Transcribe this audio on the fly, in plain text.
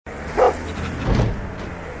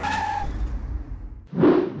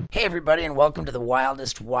Hey everybody, and welcome to the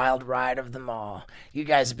wildest wild ride of them all. You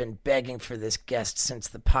guys have been begging for this guest since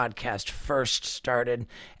the podcast first started,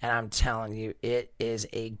 and I'm telling you, it is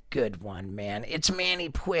a good one, man. It's Manny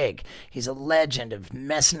Puig. He's a legend of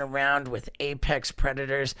messing around with apex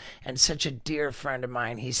predators, and such a dear friend of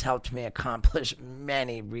mine. He's helped me accomplish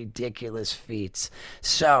many ridiculous feats.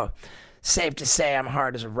 So, safe to say I'm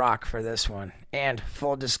hard as a rock for this one. And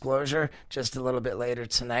full disclosure, just a little bit later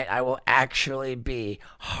tonight, I will actually be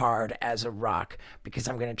hard as a rock because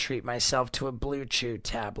I'm going to treat myself to a Blue Chew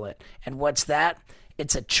tablet. And what's that?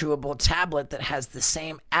 It's a chewable tablet that has the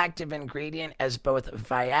same active ingredient as both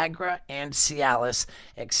Viagra and Cialis,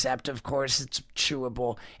 except, of course, it's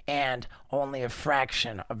chewable and only a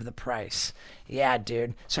fraction of the price. Yeah,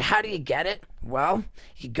 dude. So how do you get it? Well,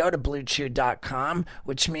 you go to BlueChew.com,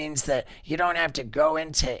 which means that you don't have to go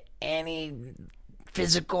into any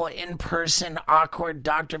physical, in-person, awkward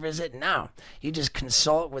doctor visit. No, you just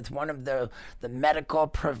consult with one of the medical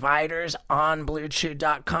providers on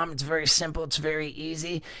BlueChew.com. It's very simple. It's very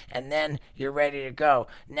easy. And then you're ready to go.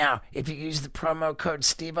 Now, if you use the promo code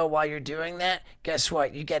STEVO while you're doing that, guess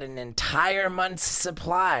what? You get an entire month's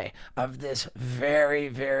supply of this very,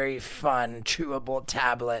 very fun, chewable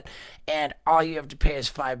tablet. And all you have to pay is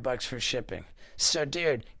 $5 for shipping. So,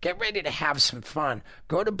 dude, get ready to have some fun.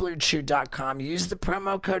 Go to BlueChew.com, use the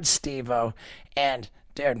promo code STEVO, and,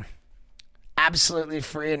 dude, absolutely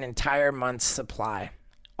free, an entire month's supply.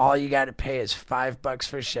 All you got to pay is $5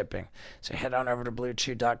 for shipping. So head on over to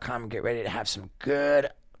BlueChew.com and get ready to have some good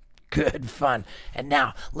fun. And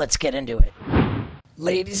now, let's get into it.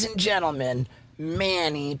 Ladies and gentlemen,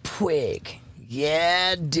 Manny Puig.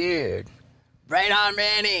 Yeah, dude. Right on,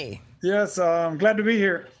 Manny. Yes, I'm glad to be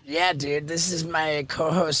here. Yeah, dude. This is my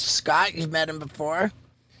co-host, Scott. You've met him before.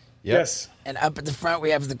 Yep. Yes. And up at the front, we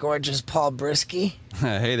have the gorgeous Paul Brisky.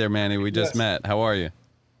 Hey there, Manny. We just met. How are you?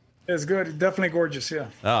 It's good. Definitely gorgeous, yeah.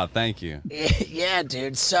 Oh, thank you. Yeah,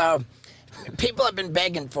 dude. So, people have been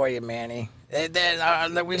begging for you, Manny.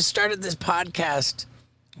 We started this podcast,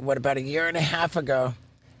 about a year and a half ago,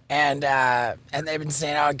 and they've been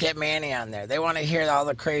saying, "Oh, get Manny on there." They want to hear all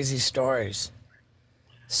the crazy stories.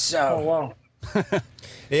 So. Oh, wow.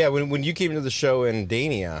 Yeah, when you came to the show in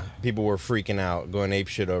Dania, people were freaking out, going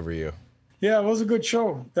apeshit over you. Yeah, it was a good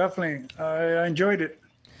show. Definitely. I enjoyed it.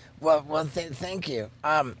 Well, thank you.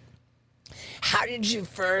 How did you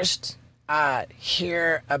first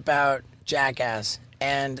hear about Jackass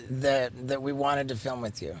and that we wanted to film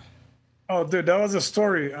with you? Oh, dude, that was a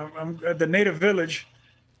story. I'm at the native village,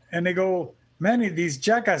 and they go, "Manny, these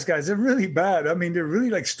Jackass guys, they're really bad. I mean, they're really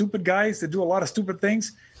like stupid guys. They do a lot of stupid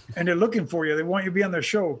things, and they're looking for you. They want you to be on their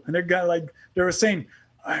show." And they were saying,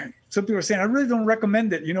 some people were saying, "I really don't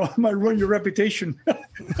recommend it. You know, it might ruin your reputation."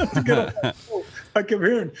 To get on that show. I kept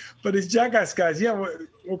hearing, but these Jackass guys, yeah,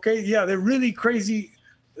 okay, yeah, they're really crazy.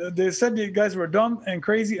 They said you guys were dumb and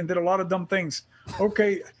crazy and did a lot of dumb things.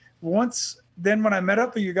 Okay, then when I met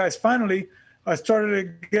up with you guys, finally, I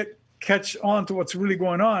started to catch on to what's really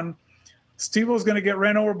going on. Steve-O's going to get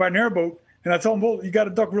ran over by an airboat. And I told him, well, you got to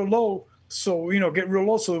duck real low. So, get real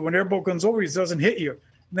low so when the airboat comes over, he doesn't hit you.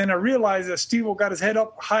 And then I realized that Steve-O got his head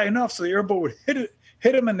up high enough so the airboat would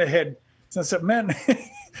hit him in the head. So I said, man,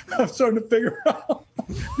 I'm starting to figure out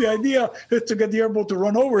the idea is to get the airboat to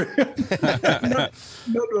run over him, not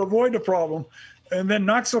to avoid the problem. And then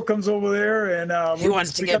Knoxville comes over there, and he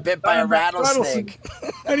wants to get bit by a rattlesnake.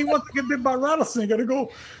 And he wants to get bit by a rattlesnake.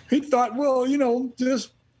 He thought, well,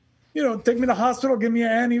 just take me to the hospital, give me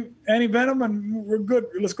an anti-venom, and we're good.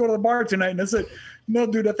 Let's go to the bar tonight. And I said, no,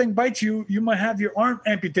 dude, that thing bites you. You might have your arm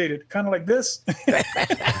amputated, kind of like this.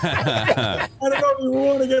 I don't know if you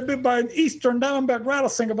want to get bit by an eastern diamondback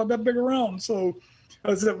rattlesnake about that big around. So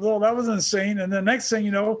I said, well, that was insane. And the next thing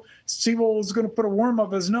you know, Steve-O was going to put a worm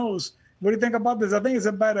up his nose. What do you think about this? I think it's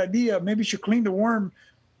a bad idea. Maybe you should clean the worm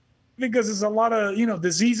because there's a lot of,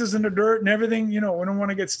 diseases in the dirt and everything. We don't want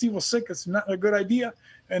to get Steve-O sick. It's not a good idea.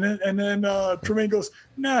 And then Tremaine goes,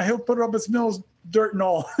 nah, he'll put it up his nose, dirt and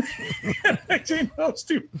all. Actually, no,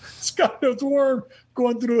 Scott, there's a worm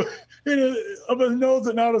going through up his nose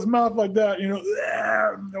and out his mouth like that,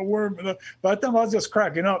 the worm. By the time I was just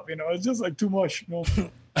cracking up, it's just like too much.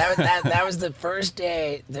 That was the first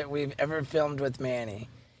day that we've ever filmed with Manny.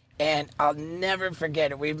 And I'll never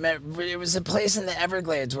forget it. It was a place in the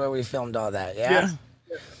Everglades where we filmed all that, yeah?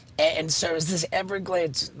 Yes. And so it's this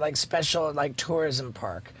Everglades special tourism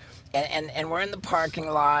park. And we're in the parking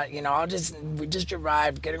lot, we just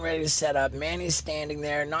arrived, getting ready to set up. Manny's standing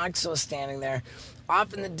there, Knoxville's standing there.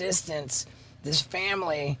 Off in the distance, this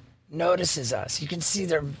family notices us. You can see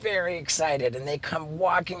they're very excited, and they come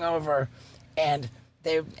walking over, and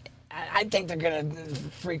I think they're gonna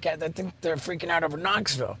freak out. I think they're freaking out over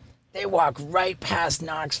Knoxville. They walk right past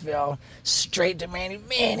Knoxville, straight to Manny.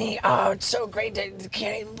 Manny, oh, it's so great! I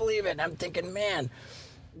can't even believe it. And I'm thinking, man,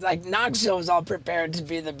 like Knoxville was all prepared to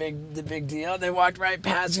be the big deal. They walked right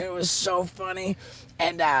past it. It was so funny,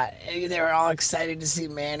 and they were all excited to see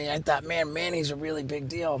Manny. I thought, man, Manny's a really big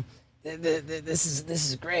deal. This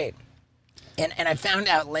is great. And I found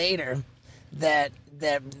out later that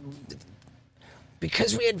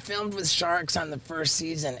because we had filmed with sharks on the first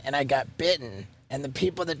season and I got bitten, and the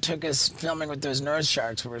people that took us filming with those nurse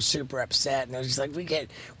sharks were super upset, and it was just like,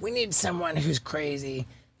 we need someone who's crazy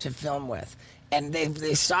to film with. And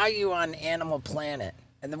they saw you on Animal Planet.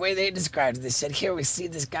 And the way they described it, they said, here we see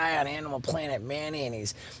this guy on Animal Planet, Manny, and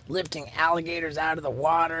he's lifting alligators out of the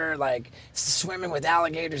water, like swimming with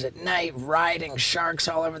alligators at night, riding sharks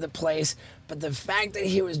all over the place. But the fact that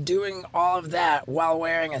he was doing all of that while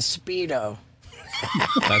wearing a Speedo.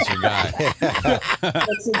 That's your guy.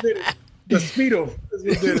 That's what did it. The Speedo is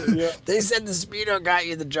what did it, yeah. They said the Speedo got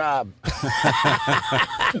you the job.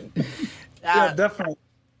 Yeah, definitely.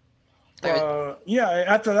 Yeah,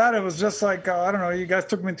 after that, it was just like, I don't know, you guys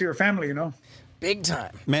took me into your family, you know? Big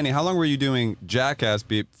time. Manny, how long were you doing Jackass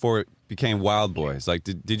before it became Wild Boys? Like,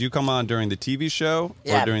 did you come on during the TV show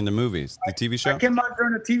or during the movies? The TV show? I came on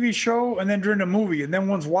during the TV show and then during the movie. And then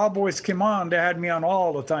once Wild Boys came on, they had me on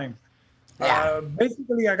all the time. Yeah.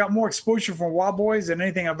 Basically, I got more exposure from Wild Boys than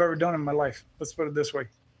anything I've ever done in my life. Let's put it this way.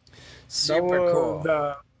 Super cool.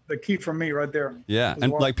 The key for me right there. Yeah,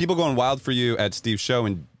 and like people going wild for you at Steve's show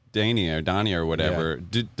and Donnie or whatever.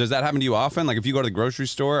 Yeah. Does that happen to you often? Like if you go to the grocery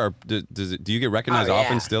store, or do you get recognized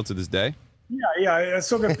often still to this day? Yeah, I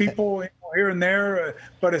still get people here and there,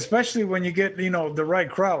 but especially when you get the right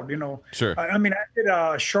crowd. Sure. I mean, I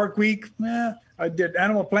did Shark Week. I did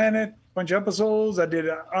Animal Planet, bunch of episodes. I did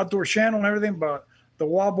Outdoor Channel and everything, but the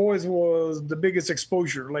Wild Boys was the biggest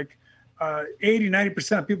exposure. Like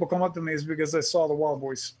 80-90% of people come up to me is because I saw the Wild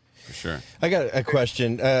Boys. For sure. I got a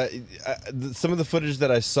question. Some of the footage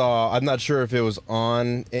that I saw, I'm not sure if it was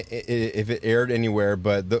on, if it aired anywhere,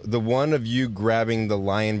 but the one of you grabbing the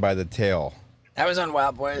lion by the tail. That was on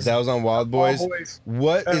Wild Boys. That was on Wild Boys. Wild Boys.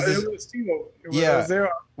 What is this? It was Timo. Yeah. I was there.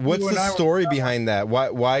 What's the story behind that?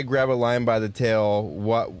 Why grab a lion by the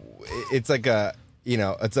tail? It's like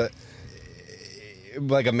it's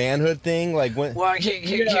like a manhood thing. Like when? Well,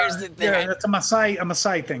 here's the thing. Yeah, it's a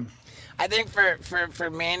Maasai thing. I think for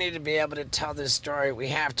Manny to be able to tell this story, we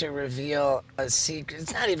have to reveal a secret.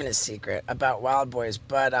 It's not even a secret about Wild Boys,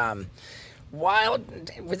 but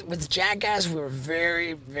with Jackass, we were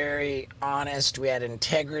very, very honest. We had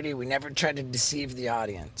integrity. We never tried to deceive the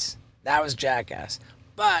audience. That was Jackass.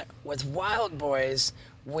 But with Wild Boys,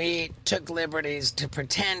 we took liberties to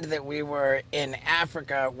pretend that we were in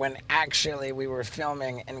Africa when actually we were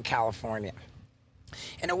filming in California.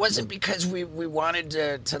 And it wasn't because we wanted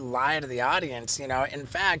to lie to the audience, In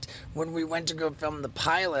fact, when we went to go film the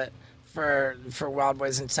pilot for Wild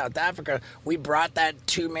Boys in South Africa, we brought that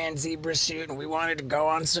 2-man zebra suit and we wanted to go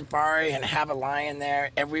on safari and have a lion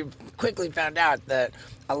there. And we quickly found out that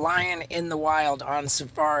a lion in the wild on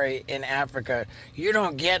safari in Africa, you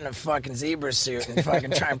don't get in a fucking zebra suit and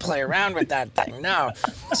fucking try and play around with that thing. No.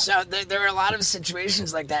 So there are a lot of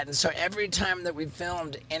situations like that. And so every time that we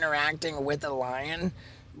filmed interacting with a lion,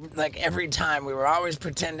 like every time we were always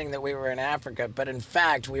pretending that we were in Africa, but in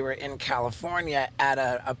fact we were in California at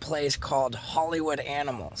a place called Hollywood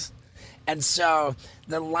Animals. And so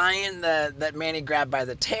the lion that Manny grabbed by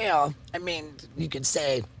the tail, I mean, you could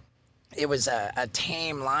say it was a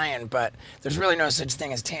tame lion, but there's really no such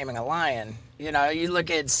thing as taming a lion. You look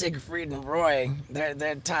at Siegfried and Roy,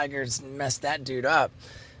 their tigers messed that dude up.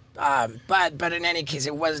 But in any case,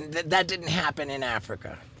 it wasn't that didn't happen in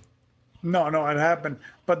Africa. No, it happened.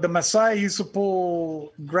 But the Maasai used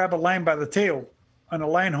to grab a lion by the tail on a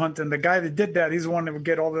lion hunt, and the guy that did that, he's the one that would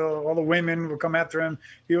get all the women would come after him.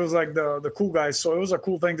 He was like the cool guy, so it was a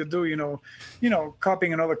cool thing to do.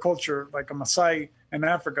 Copying another culture like a Maasai in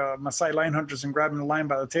Africa, Maasai lion hunters, and grabbing the lion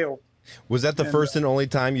by the tail. Was that the first and only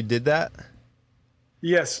time you did that?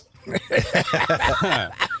 Yes.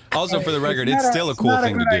 Also, for the record, it's still a cool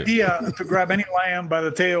thing to do. It's not a good idea to grab any lion by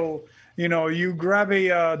the tail. You grab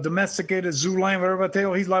a domesticated zoo lion by the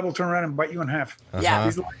tail, he's liable to turn around and bite you in half. Uh-huh. Yeah.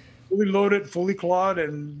 He's fully loaded, fully clawed,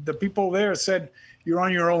 and the people there said, you're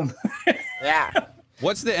on your own. Yeah.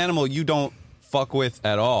 What's the animal you don't fuck with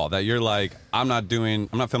at all that you're like, I'm not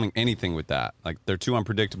filming anything with that? Like, they're too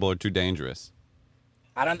unpredictable or too dangerous?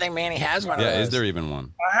 I don't think Manny has one of those. Yeah, is there even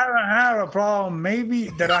one? I haven't had a problem, maybe,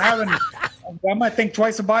 that I haven't. I might think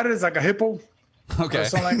twice about it. It's like a hippo. Okay. Or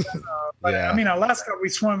something like that. But Yeah. I mean, Alaska, we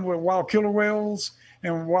swim with wild killer whales,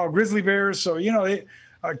 and wild grizzly bears. So,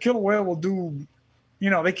 a killer whale will do,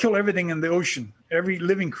 they kill everything in the ocean, every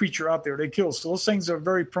living creature out there they kill. So those things are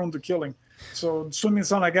very prone to killing. So swimming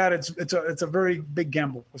something like that, it's a very big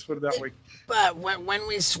gamble. Let's put it that way. But when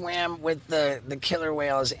we swam with the killer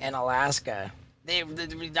whales in Alaska, I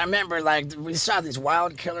remember, like, we saw these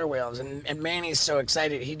wild killer whales, and Manny's so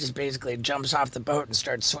excited, he just basically jumps off the boat and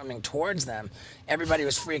starts swimming towards them. Everybody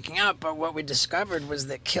was freaking out, but what we discovered was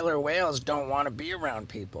that killer whales don't want to be around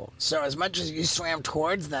people. So as much as you swam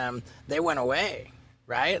towards them, they went away,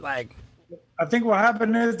 right? Like, I think what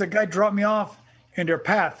happened is the guy dropped me off in their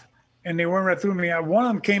path, and they went right through me. One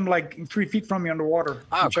of them came like 3 feet from me underwater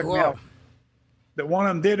oh, to check cool. me out. The one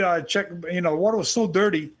of them did check. The water was so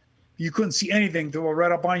dirty, you couldn't see anything till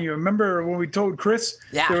right up on you. Remember when we told Chris?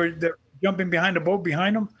 Yeah. They're jumping behind the boat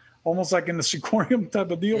behind them, almost like in the aquarium type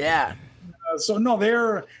of deal. Yeah. So no,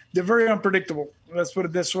 they're very unpredictable. Let's put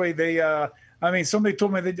it this way. They, somebody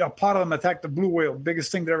told me a pot of them attacked the blue whale,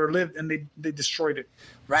 biggest thing that ever lived, and they destroyed it.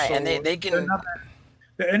 Right, so and they can.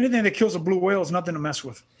 Anything that kills a blue whale is nothing to mess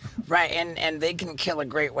with. Right, and they can kill a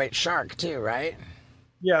great white shark too, right?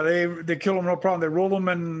 Yeah, they kill them no problem. They roll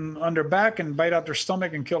them on their back and bite out their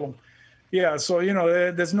stomach and kill them. Yeah, so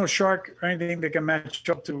there's no shark or anything that can match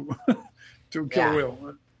up to killer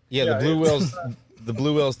whale. Yeah, the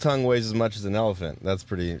blue whale's tongue weighs as much as an elephant. That's a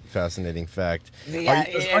pretty fascinating fact. Yeah,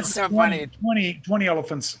 it's so funny. 20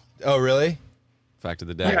 elephants. Oh, really? Fact of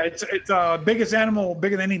the day. Yeah, it's biggest animal,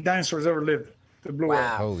 bigger than any dinosaurs ever lived. The blue whale.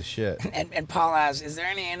 Holy shit. And Paul asks, is there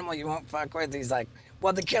any animal you won't fuck with? He's like,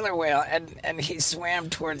 well, the killer whale, and he swam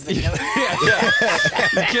towards the killer whale.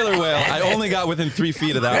 The killer whale. I only got within 3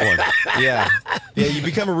 feet of that one. Yeah. You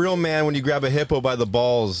become a real man when you grab a hippo by the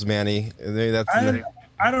balls, Manny.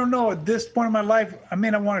 I don't know. At this point in my life, I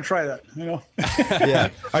want to try that. Yeah.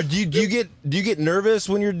 Do you get nervous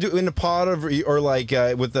when you're in a pod or like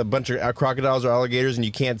with a bunch of crocodiles or alligators and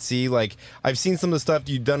you can't see? Like, I've seen some of the stuff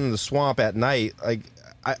you've done in the swamp at night. Like,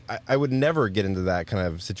 I would never get into that kind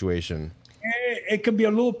of situation. It could be a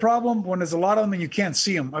little problem when there's a lot of them and you can't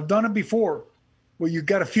see them. I've done it before, where you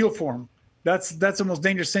got to feel for them. That's the most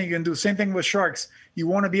dangerous thing you can do. Same thing with sharks. You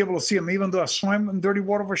want to be able to see them. Even though I swim in dirty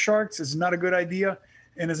water for sharks, it's not a good idea.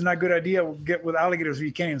 And it's not a good idea to get with alligators where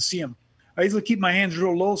you can't even see them. I usually keep my hands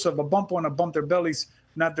real low, so if I bump one, I bump their bellies,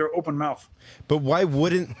 not their open mouth. But why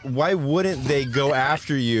wouldn't they go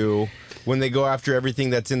after you when they go after everything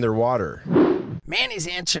that's in their water? Manny's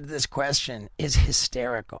answer to this question is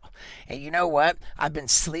hysterical. And you know what? I've been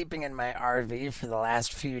sleeping in my RV for the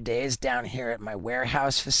last few days down here at my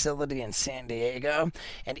warehouse facility in San Diego.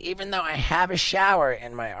 And even though I have a shower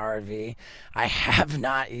in my RV, I have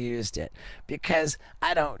not used it because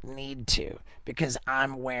I don't need to, because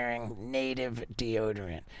I'm wearing native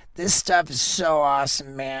deodorant. This stuff is so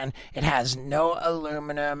awesome, man. It has no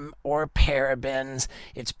aluminum or parabens.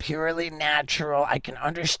 It's purely natural. I can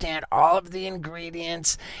understand all of the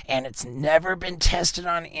ingredients, and it's never been tested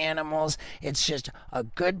on animals. It's just a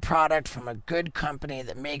good product from a good company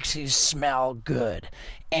that makes you smell good.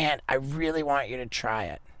 And I really want you to try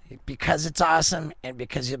it because it's awesome and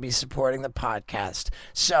because you'll be supporting the podcast.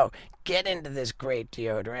 So get into this great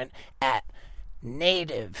deodorant at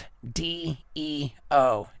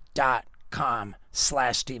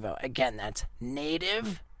nativedeo.com/Stevo. Again, that's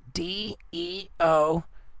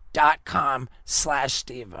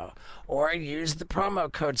nativedeo.com/Stevo. Or use the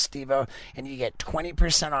promo code Stevo and you get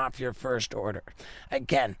 20% off your first order.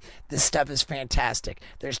 Again, this stuff is fantastic.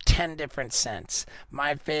 There's 10 different scents.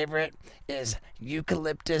 My favorite is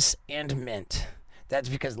eucalyptus and mint. That's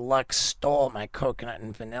because Lux stole my coconut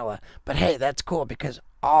and vanilla. But hey, that's cool because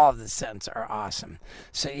all of the scents are awesome.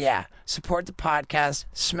 So yeah, support the podcast,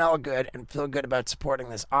 smell good, and feel good about supporting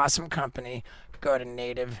this awesome company. Go to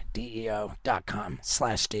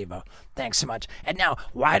nativedeo.com/Stevo. Thanks so much. And now,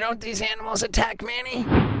 why don't these animals attack Manny?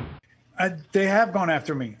 They have gone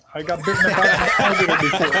after me. I got bitten by an alligator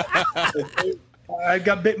before. I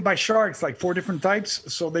got bitten by sharks, like 4 different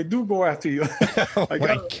types. So they do go after you. Oh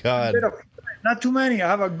my God. Not too many. I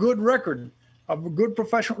have a good record, a good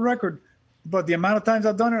professional record. But the amount of times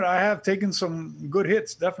I've done it, I have taken some good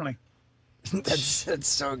hits, definitely. That's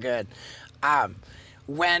so good.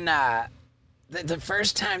 When the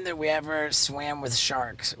first time that we ever swam with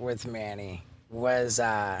sharks with Manny was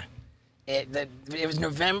it was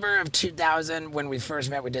November of 2000 when we first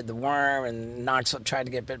met. We did the worm, and Knoxville tried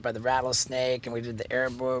to get bit by the rattlesnake, and we did the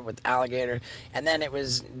airboat with alligator. And then it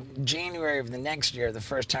was January of the next year, the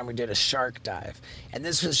first time we did a shark dive. And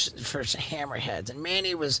this was for hammerheads. And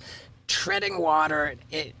Manny was treading water.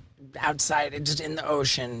 outside, just in the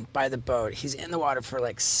ocean by the boat. He's in the water for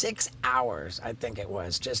like 6 hours, I think it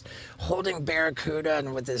was, just holding barracuda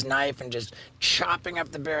and with his knife and just chopping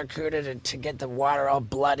up the barracuda to get the water all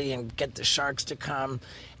bloody and get the sharks to come.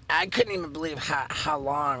 I couldn't even believe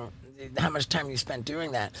how much time you spent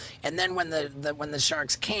doing that. And then when the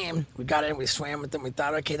sharks came, we got in, we swam with them. We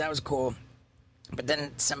thought, okay, that was cool. But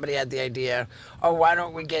then somebody had the idea, oh, why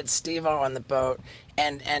don't we get Steve-O on the boat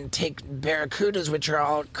and take barracudas, which are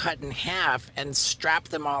all cut in half, and strap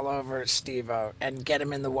them all over Steve-O and get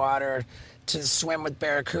him in the water to swim with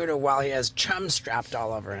barracuda while he has chum strapped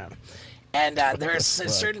all over him. And there are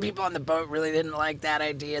certain people on the boat really didn't like that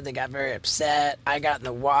idea. They got very upset. I got in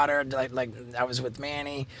the water, like I was with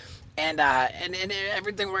Manny, and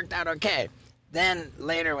everything worked out okay. Then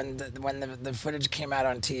later, when the footage came out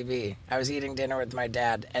on TV, I was eating dinner with my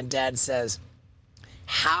dad, and Dad says,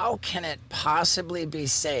 how can it possibly be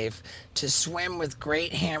safe to swim with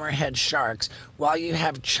great hammerhead sharks while you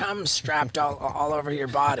have chum strapped all over your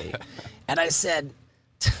body? And I said,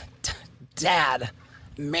 Dad,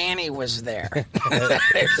 Manny was there.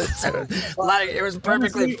 It was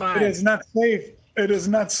perfectly fine. It is not safe. It is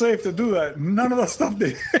not safe to do that. None of the stuff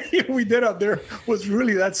that we did out there was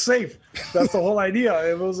really that safe. That's the whole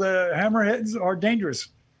idea. It was hammerheads are dangerous.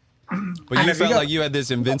 But you felt like you had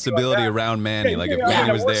this invincibility around Manny. Like if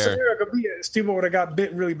Manny was there. Steve would have got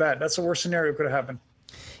bit really bad. That's the worst scenario could have happened.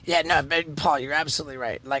 Yeah, no, but Paul, you're absolutely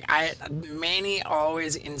right. Like Manny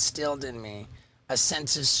always instilled in me a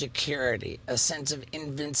sense of security, a sense of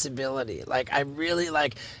invincibility. Like I really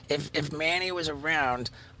if Manny was around,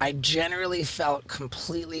 I generally felt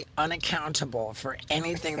completely unaccountable for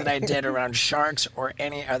anything that I did around sharks or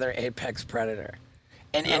any other apex predator.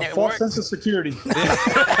 And it false worked. Sense of security.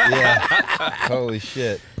 Yeah. Holy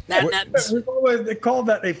shit. They call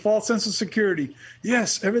that a false sense of security.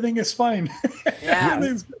 Yes, everything is fine.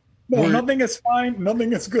 Yeah. No, nothing is fine.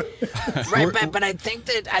 Nothing is good. Right, but I think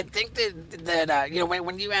that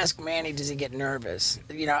when you ask Manny, does he get nervous?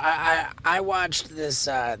 I watched this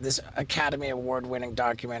Academy Award winning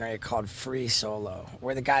documentary called Free Solo,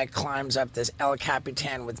 where the guy climbs up this El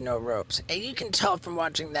Capitan with no ropes, and you can tell from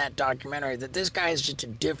watching that documentary that this guy is just a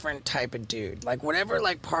different type of dude. Like whatever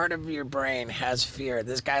part of your brain has fear,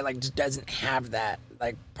 this guy just doesn't have that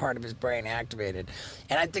part of his brain activated.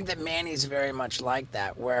 And I think that Manny's very much like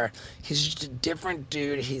that, where he's just a different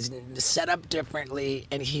dude, he's set up differently,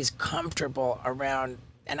 and he's comfortable around.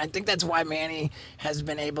 And I think that's why Manny has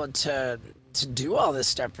been able to do all this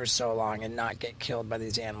stuff for so long and not get killed by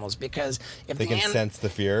these animals, because if they can sense the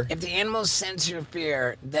fear. If the animals sense your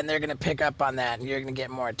fear, then they're going to pick up on that and you're going to get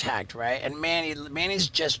more attacked, right? And Manny's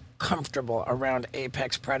just comfortable around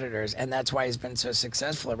apex predators, and that's why he's been so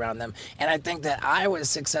successful around them. And I think that I was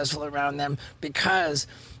successful around them because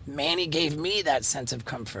Manny gave me that sense of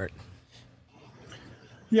comfort.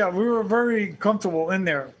 Yeah, we were very comfortable in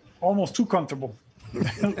there, almost too comfortable.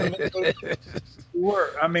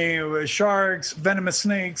 I mean, with sharks, venomous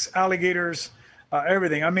snakes, alligators,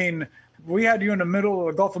 everything. I mean, we had you in the middle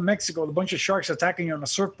of the Gulf of Mexico with a bunch of sharks attacking you on a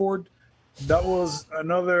surfboard. That was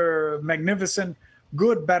another magnificent,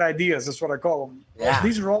 good, bad ideas. That's what I call them. Yeah.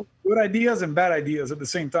 These are all good ideas and bad ideas at the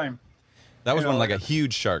same time. That was when a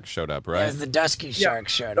huge shark showed up, right? It was the dusky shark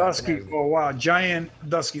showed up. Dusky. Oh, wow. Giant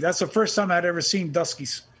dusky. That's the first time I'd ever seen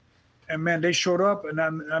duskies. And man, they showed up, and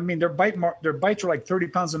I mean, their bites were like 30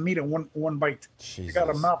 pounds of meat in one bite. Jesus. You got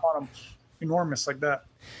a mouth on them, enormous like that.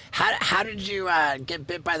 How did you get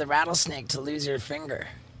bit by the rattlesnake to lose your finger?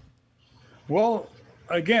 Well,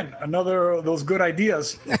 again, another of those good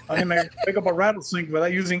ideas. I'm gonna pick up a rattlesnake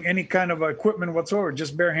without using any kind of equipment whatsoever.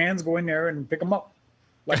 Just bare hands, go in there and pick them up,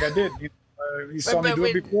 like I did. You saw me do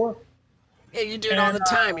it before. Yeah, you do it all the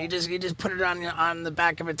time. You just put it on the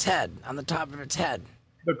back of its head, on the top of its head.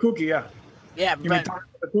 The cookie, yeah. Yeah, you mean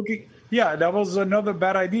the cookie? Yeah, that was another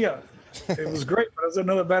bad idea. It was great, but it was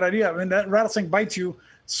another bad idea. I mean, that rattlesnake bites you,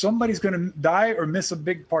 somebody's going to die or miss a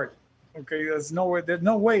big part. Okay, there's no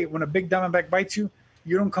way when a big diamondback bites you,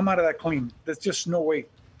 you don't come out of that clean. There's just no way.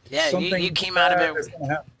 Yeah, you came out of it.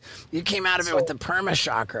 You came out of it with the perma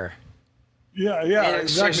shocker. Yeah,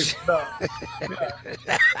 exactly.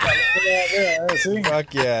 See?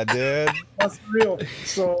 Fuck yeah, dude. That's real.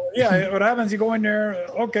 So, yeah, what happens, you go in there,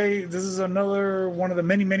 okay, this is another one of the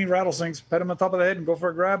many, many rattlesnakes, pet him on top of the head and go for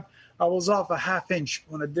a grab. I was off a half inch.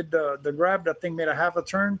 When I did the grab, that thing made a half a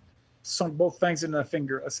turn, sunk both fangs in the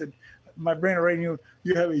finger. I said, my brain already knew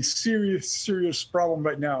you have a serious, serious problem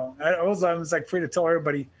right now. I was like free to tell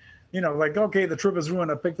everybody, okay, the trip is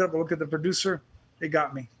ruined. I picked it up, I looked at the producer, it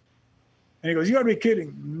got me. And he goes, you gotta be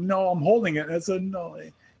kidding. No, I'm holding it. I said, no,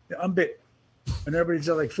 I'm bit. And everybody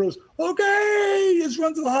just like froze. Okay, just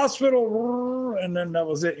run to the hospital. And then that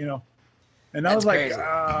was it, you know. And I was like,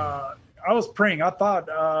 I was praying. I thought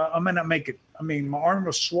I might not make it. I mean, my arm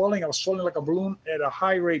was swelling. I was swelling like a balloon at a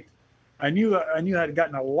high rate. I knew I had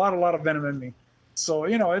gotten a lot of venom in me. So,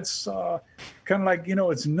 you know, it's kind of like, you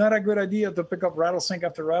know, it's not a good idea to pick up rattlesnake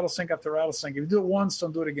after rattlesnake after rattlesnake. If you do it once,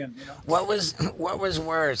 don't do it again, you know. What was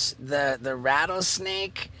worse, the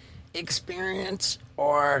rattlesnake experience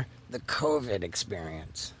or the COVID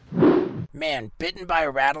experience? Man, bitten by a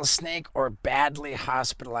rattlesnake or badly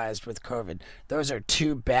hospitalized with COVID. Those are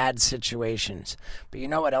two bad situations. But you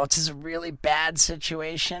know what else is a really bad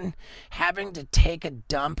situation? Having to take a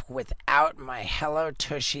dump without my Hello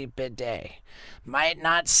Tushy bidet. Might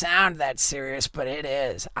not sound that serious, but it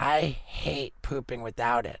is. I hate pooping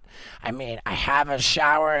without it. I mean, I have a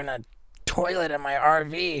shower and a toilet in my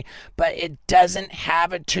RV, but it doesn't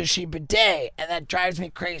have a Tushy bidet, and that drives me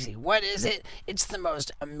crazy. What is it? It's the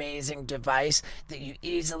most amazing device that you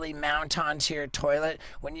easily mount onto your toilet.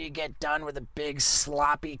 When you get done with a big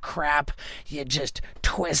sloppy crap, you just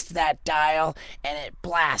twist that dial, and it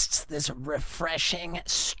blasts this refreshing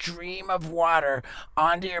stream of water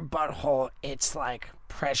onto your butthole. It's like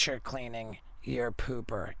pressure cleaning your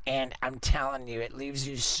pooper, and I'm telling you, it leaves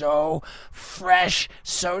you so fresh,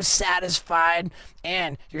 so satisfied,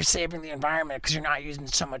 and you're saving the environment because you're not using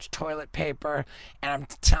so much toilet paper. And I'm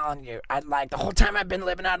telling you, the whole time I've been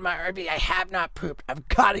living out of my RV, I have not pooped. I've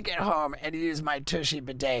got to get home and use my Tushy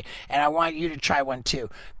bidet, and I want you to try one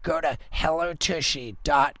too. Go to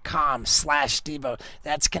hellotushy.com/Stevo.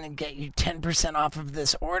 That's going to get you 10% off of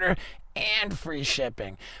this order and free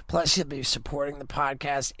shipping. Plus, you'll be supporting the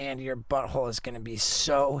podcast, and your butthole is going to be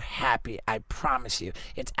so happy. I promise you.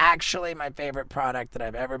 It's actually my favorite product that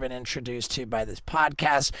I've ever been introduced to by this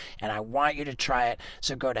podcast, and I want you to try it.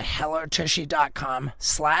 So go to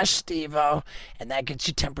hellotushy.com/Stevo, and that gets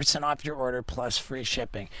you 10% off your order plus free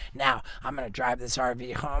shipping. Now, I'm going to drive this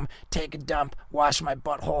RV home, take a dump, wash my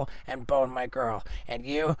butthole, and bone my girl. And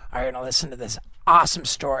you are going to listen to this awesome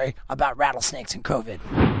story about rattlesnakes and COVID.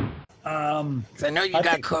 I know you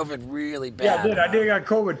got COVID really bad. Yeah, I did got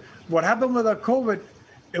COVID. What happened with the COVID,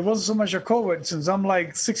 it wasn't so much a COVID. Since I'm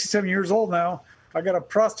like 67 years old now, I got a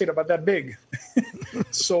prostate about that big.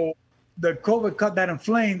 So the COVID got that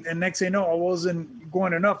inflamed, and next thing you know, I wasn't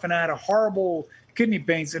going enough, and I had a horrible kidney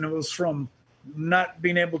pains, and it was from not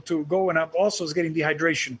being able to go, and I also was getting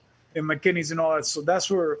dehydration in my kidneys and all that. So that's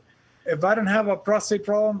where, if I didn't have a prostate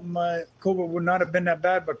problem, my COVID would not have been that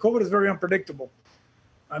bad. But COVID is very unpredictable.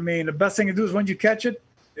 I mean, the best thing to do is when you catch it,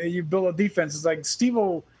 you build a defense. It's like,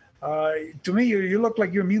 Steve-O, to me, you look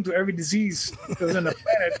like you're immune to every disease that's in the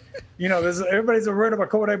planet. You know, everybody's worried about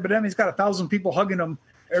COVID epidemic. He's got 1,000 people hugging him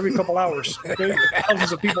every couple hours. Okay?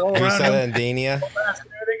 Thousands of people all around him. You saw that in Dania?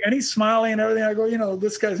 And he's smiling and everything. I go, you know,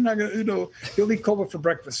 this guy's not going to, you know, he'll eat COVID for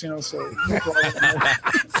breakfast, you know, so.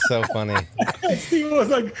 So funny. Steve was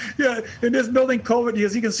like, yeah, in this building, COVID,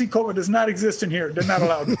 as you can see, COVID does not exist in here. They're not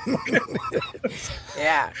allowed. Okay.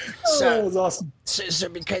 Yeah. So that was awesome. So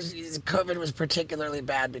because COVID was particularly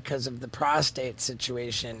bad because of the prostate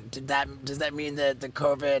situation, does that mean that the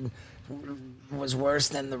COVID was worse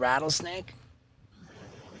than the rattlesnake?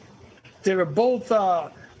 They were both,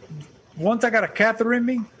 once I got a catheter in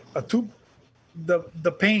me, a tube,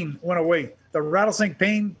 the pain went away. The rattlesnake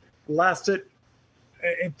pain lasted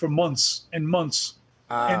for months and months.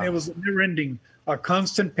 And it was never ending, a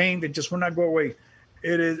constant pain that just would not go away.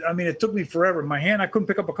 It took me forever. My hand, I couldn't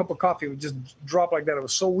pick up a cup of coffee. It would just drop like that. It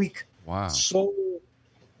was so weak. Wow. So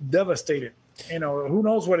devastated. You know, who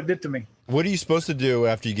knows what it did to me. What are you supposed to do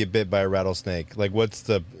after you get bit by a rattlesnake? Like, what's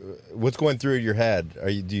going through your head?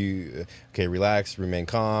 Relax, remain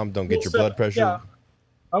calm, don't get your blood pressure? Yeah.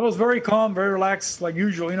 I was very calm, very relaxed, like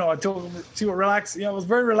usual. You know, I told him to relax. Yeah, I was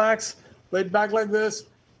very relaxed, laid back like this,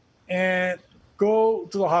 and go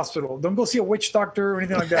to the hospital. Don't go see a witch doctor or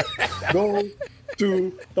anything like that. Go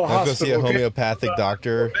to the hospital. Go see a homeopathic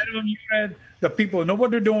doctor. The people know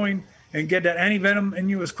what they're doing and get that anti-venom in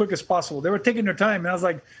you as quick as possible. They were taking their time, and I was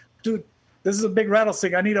like, dude, this is a big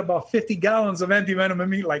rattlesnake. I need about 50 gallons of anti-venom in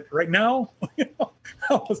me, like right now. You know,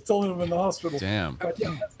 I was telling them in the hospital. Damn. But,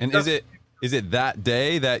 yeah, and is it that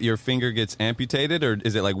day that your finger gets amputated, or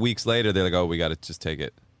is it like weeks later they're like, oh, we got to just take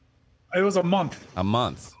it? It was a month. A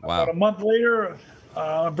month. Wow. About a month later,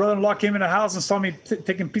 my brother-in-law came in the house and saw me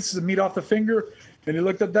taking pieces of meat off the finger. And he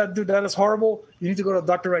looked at that, dude, that is horrible. You need to go to the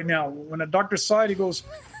doctor right now. When the doctor saw it, he goes,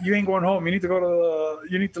 you ain't going home. You need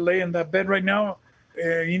to lay in that bed right now.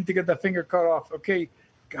 And you need to get that finger cut off. Okay,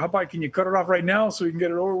 how about, can you cut it off right now so we can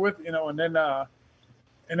get it over with? You know, and then,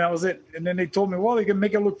 and that was it. And then they told me, well, you can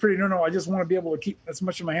make it look pretty. No, I just want to be able to keep as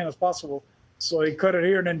much in my hand as possible. So he cut it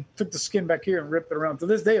here and then took the skin back here and ripped it around. To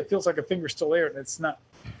this day, it feels like a finger's still there, and it's not.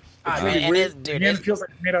 It's really weird. It feels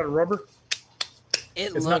like it's made out of rubber.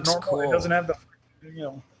 It's looks not normal. Cool. It doesn't have the,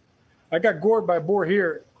 I got gored by a boar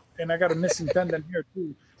here, and I got a missing tendon here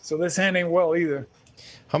too. So this hand ain't well either.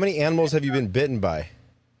 How many animals have you been bitten by?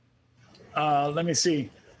 Let me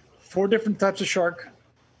see. 4 different types of shark,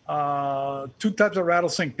 2 types of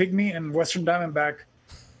rattlesnake, pygmy and western diamondback,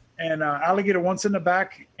 and alligator once in the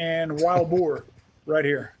back, and wild boar right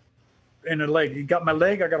here in the leg. You got my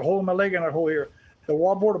leg. I got a hole in my leg and a hole here. The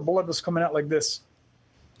wild boar, the blood was coming out like this.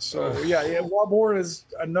 So yeah, wild boar is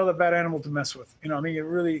another bad animal to mess with. I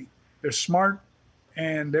mean, they're smart,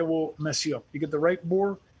 and they will mess you up. You get the right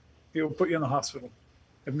boar, it will put you in the hospital,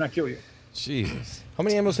 if not kill you. Jesus. How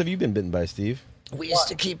many animals have you been bitten by, Steve? We used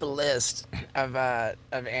to keep a list of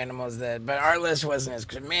animals but our list wasn't as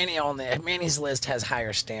good. Manny's list has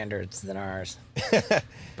higher standards than ours.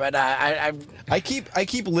 But I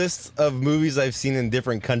keep lists of movies I've seen in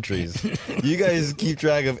different countries. You guys keep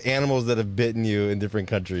track of animals that have bitten you in different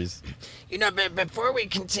countries. But before we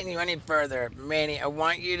continue any further, Manny, I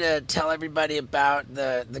want you to tell everybody about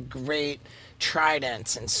the great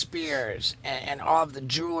tridents and spears and all of the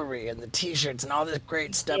jewelry and the T-shirts and all this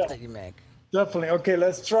great stuff that you make. Definitely. Okay,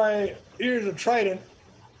 let's try. Here's a trident.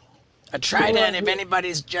 A trident, if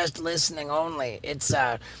anybody's just listening only, it's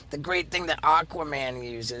the great thing that Aquaman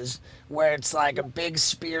uses, where it's like a big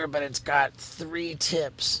spear, but it's got 3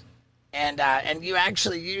 tips. And you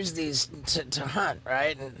actually use these to hunt,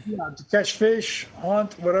 right? Yeah, to catch fish,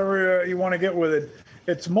 hunt, whatever you want to get with it.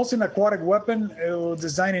 It's mostly an aquatic weapon. It was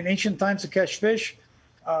designed in ancient times to catch fish.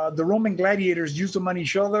 The Roman gladiators used them on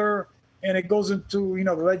each other. And it goes into, the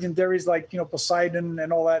legendaries like, Poseidon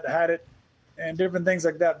and all that had it and different things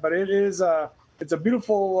like that. But it's a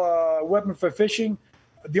beautiful weapon for fishing.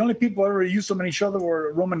 The only people that ever used them on each other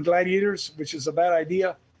were Roman gladiators, which is a bad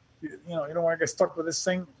idea. You don't want to get stuck with this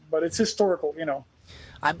thing, but it's historical,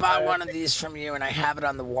 I bought one of these from you, and I have it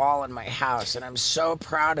on the wall in my house, and I'm so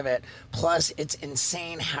proud of it. Plus, it's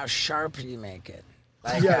insane how sharp you make it.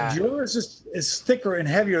 Like, yours is thicker and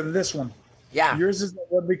heavier than this one. Yeah. Yours is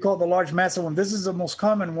what we call the large massive one. This is the most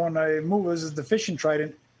common one I move. This is the fishing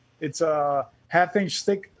trident. It's a 1/2-inch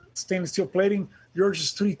thick stainless steel plating. Yours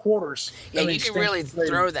is 3/4. Yeah, you can really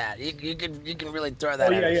throw that. You can really throw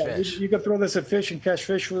that at fish. You can throw this at fish and catch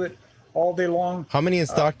fish with it all day long. How many in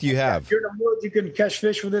stock do you have? If you're in the woods, you can catch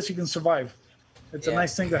fish with this. You can survive. It's a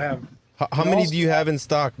nice thing to have. How many do you have in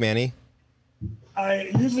stock, Manny?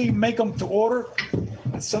 I usually make them to order.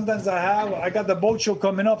 Sometimes I got the boat show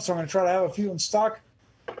coming up, so I'm going to try to have a few in stock.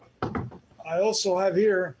 I also have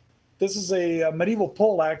here, this is a medieval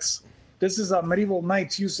poleaxe. This is a medieval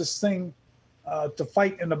knights use this thing to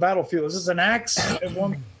fight in the battlefield. This is an axe, and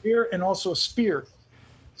one spear, and also a spear.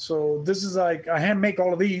 So this is like, I hand make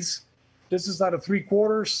all of these. This is out of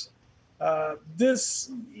 3/4.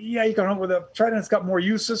 You can hunt with a trident. It's got more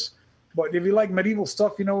uses. But if you like medieval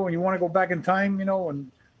stuff, and you want to go back in time,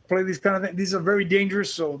 and play these kind of things, these are very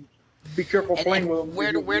dangerous. So be careful playing with them.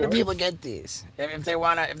 Where do people get these? If they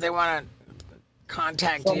wanna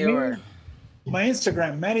contact you or my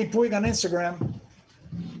Instagram, Manny Puig on Instagram.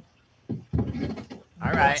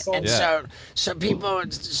 All right, and so people,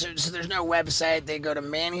 so there's no website. They go to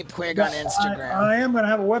Manny Puig on Instagram. I am going to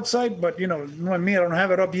have a website, but me, I don't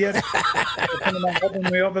have it up yet. I'm helping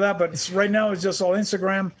me up with that, but right now it's just all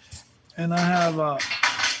Instagram, and I have.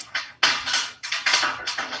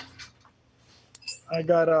 I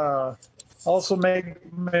got also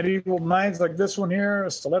make medieval knives like this one here,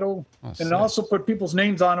 a stiletto, and also put people's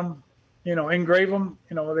names on them. Engrave them.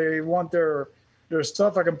 They want their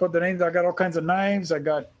stuff. I can put the names. I got all kinds of knives. I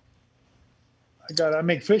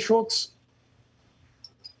make fish hooks.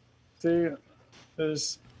 See,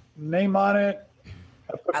 there's name on it.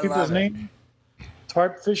 I put people's name.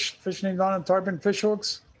 Fish names on it. Tarpon fish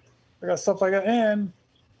hooks. I got stuff like that, and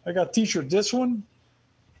I got T-shirt. This one.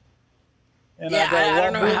 And I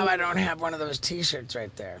don't know how I don't have one of those T-shirts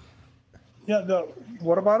right there. Yeah,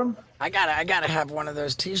 what about them? I gotta have one of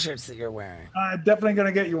those T-shirts that you're wearing. I'm definitely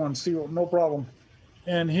gonna get you one, Steve. No problem.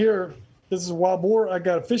 And here, this is a wild boar. I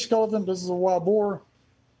got a fish skeleton. This is a wild boar.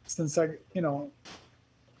 Since And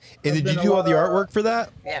did you do all the artwork for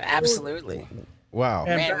that? Yeah, absolutely. Wow.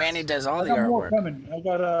 Manny does all the artwork. More coming.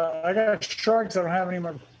 I got sharks. I don't have any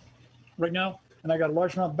more right now, and I got a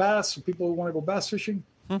largemouth bass for people who want to go bass fishing.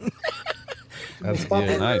 That's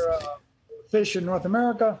nice. Fish in North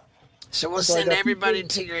America. So we'll send everybody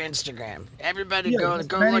to your Instagram. Everybody go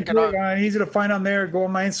look it up. Easy to find on there. Go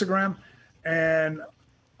on my Instagram, and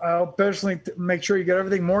I'll personally make sure you get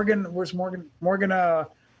everything. Morgan, where's Morgan? Morgan,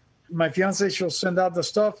 my fiance, she'll send out the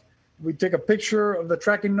stuff. We take a picture of the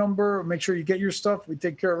tracking number. Make sure you get your stuff. We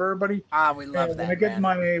take care of everybody. We love that. When I get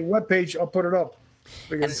my webpage, I'll put it up.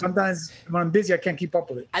 Because sometimes when I'm busy, I can't keep up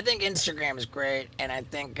with it. I think Instagram is great, and I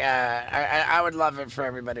think I would love it for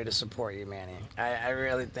everybody to support you, Manny. I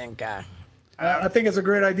really think. I think it's a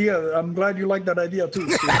great idea. I'm glad you like that idea too,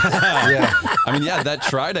 Steve. Yeah. I mean, yeah, that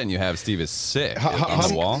trident you have, Steve, is sick. On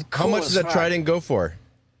the wall. How much does that trident go for?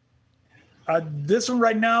 This one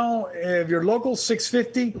right now, if you're local,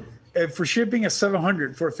 $650. For shipping, it's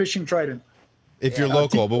 $700 for a fishing trident. If you're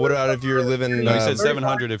local, but what about if you're living? No, he said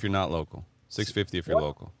 $700 if you're not local. $650 if you're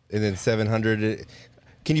local. And then $700.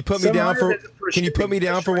 Can you put me down for? Can you put me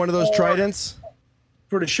down for one of those tridents?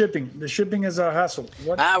 For the shipping. The shipping is a hassle.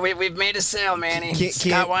 We've made a sale, Manny.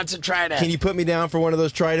 Scott wants a trident. Can you put me down for one of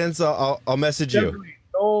those tridents? I'll message you.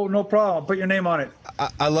 Oh, no problem. I'll put your name on it.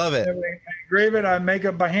 I love it. I engrave it. I make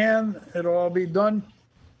it by hand. It'll all be done.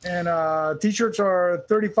 And T-shirts are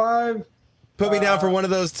 $35. Put me down for one of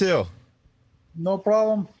those too. No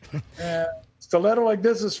problem. Stiletto like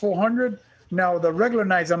this is $400. Now the regular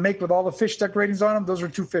knives I make with all the fish decoratings on them, those are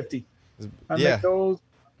 $250. I make those.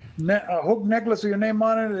 A hook necklace with your name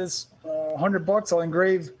on it is $100. I'll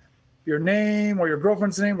engrave your name or your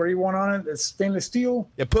girlfriend's name, whatever you want on it. It's stainless steel.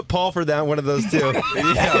 Yeah, put Paul for that one of those too.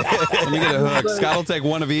 Yeah. Let me get a hook. Scott will take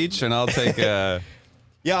one of each, and I'll take.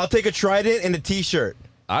 I'll take a trident and a T-shirt.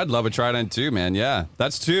 I'd love a trident too, man. Yeah,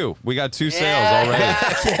 that's two. We got two sales already.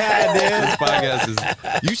 Yeah, dude. This podcast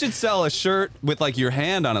is. You should sell a shirt with like your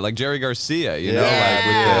hand on it, like Jerry Garcia. You know,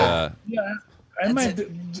 Yeah.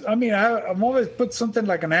 I've always put something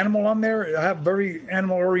like an animal on there. I have very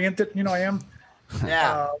animal oriented. I am.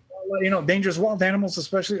 Yeah. Dangerous wild animals,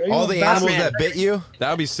 especially. All the animals that bit you. That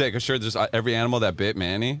would be sick. I'm sure there's every animal that bit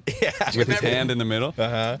Manny. Yeah. With his hand in the middle.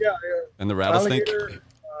 Yeah. And the rattlesnake. Alligator,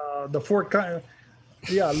 the fork kind.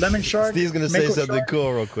 Yeah, lemon shark. Steve's gonna say something shark.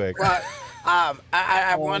 cool real quick. Well,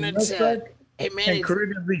 I wanted to. Hey, Manny, and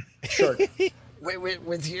Caribbean reef shark.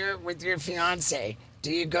 with your fiance,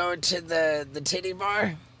 do you go to the titty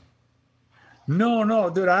bar? No,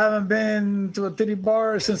 dude, I haven't been to a titty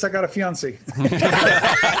bar since I got a fiance.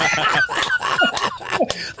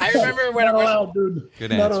 I remember when not allowed, dude. Good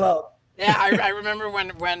not answer. allowed. Yeah, I remember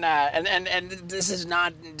when and this is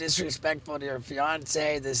not disrespectful to your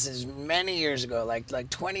fiance. This is many years ago, like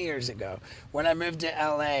 20 years ago, when I moved to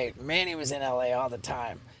L.A. Manny was in L.A. all the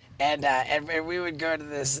time, and we would go to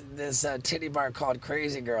this titty bar called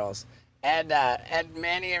Crazy Girls. And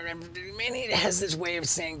Manny has this way of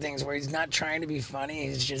saying things where he's not trying to be funny.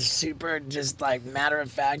 He's just super, just like matter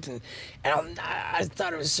of fact. And I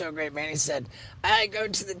thought it was so great. Manny said, I go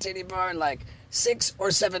to the titty bar like 6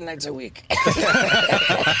 or 7 nights a week.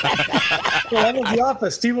 Well, I'm at the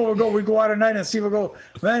office. Steve will go. We go out at night, and Steve will go,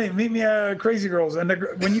 Manny, meet me at Crazy Girls. And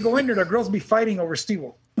when you go in there, the girls be fighting over Steve.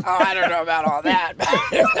 Oh, I don't know about all that.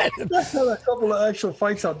 There's a couple of actual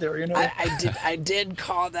fights out there, I did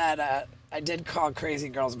call that. I did call Crazy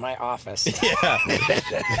Girls my office. Yeah.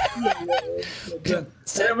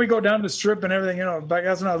 Then we go down the strip and everything, back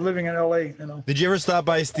that's when I was living in LA, Did you ever stop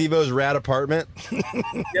by Steve-O's rat apartment?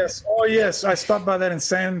 Yes. Oh, yes. I stopped by that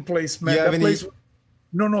insane place, man. That place.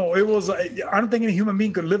 No. It was. I don't think any human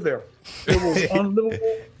being could live there. It was unlivable.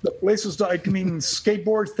 The place was like,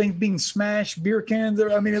 skateboards, things being smashed, beer cans. It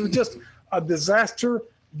was just a disaster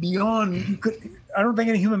beyond. I don't think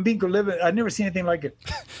any human being could live it. I'd never seen anything like it.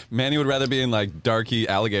 Manny would rather be in like darky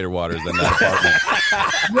alligator waters than that apartment.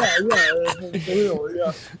 Yeah, for real.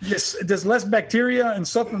 Yeah. Yes, there's less bacteria and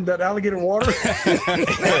stuff in that alligator water.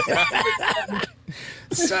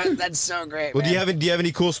 So that's so great. Well, man. do you have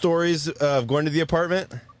any cool stories of going to the apartment?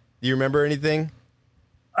 Do you remember anything?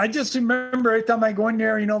 I just remember every time I go in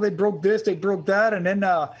there, they broke this, they broke that, and then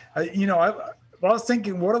I was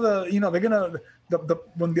thinking, what are they're gonna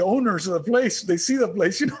when the owners of the place they see the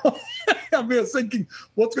place, I was thinking,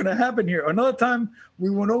 what's gonna happen here? Another time we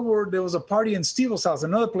went over, there was a party in Steve's house,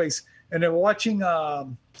 another place, and they were watching the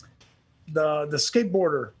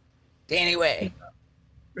skateboarder, Danny Way.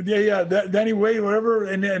 Yeah, Danny Way, whatever,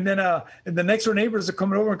 and then the next door neighbors are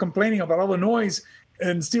coming over and complaining about all the noise,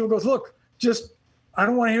 and Steve goes, look, just. I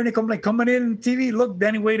don't want to hear any complaint. Coming in TV, look,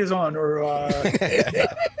 Danny Wade is on, or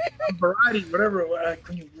Variety, whatever.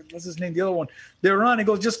 What's his name? The other one. They're on. He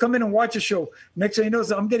goes, just come in and watch a show. Next thing you know,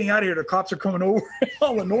 I'm getting out of here. The cops are coming over.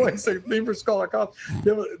 All the noise. The neighbors call the cops.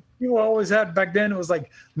 People always had back then. It was like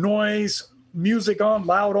noise, music on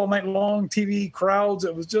loud all night long, TV crowds.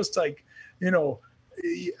 It was just like,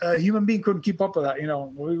 a human being couldn't keep up with that. It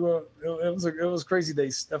was crazy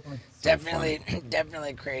days, definitely.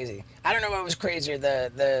 Definitely crazy. I don't know what was crazier,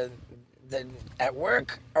 the at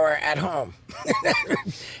work or at home.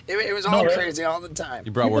 It was all crazy all the time.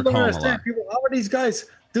 You brought work home a lot. People, how are these guys?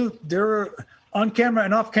 Dude, they're on camera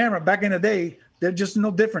and off camera. Back in the day, there's just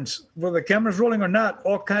no difference. Whether the camera's rolling or not,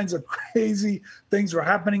 all kinds of crazy things were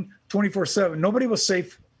happening 24/7. Nobody was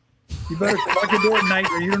safe. You better lock your door at night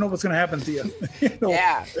or you don't know what's going to happen to you.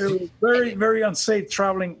 Yeah. It was very, very unsafe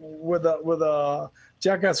traveling with a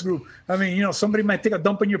jackass group. I mean, somebody might take a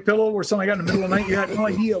dump in your pillow or something like that in the middle of the night. You had no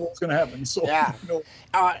idea what was going to happen. So, yeah.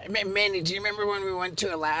 Manny, do you remember when we went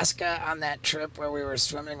to Alaska on that trip where we were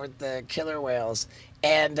swimming with the killer whales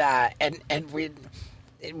and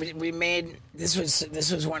we made this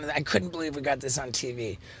was one of the, I couldn't believe we got this on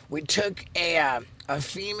TV. We took a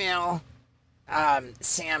female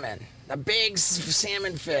salmon, a big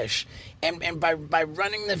salmon fish, and by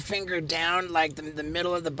running the finger down like the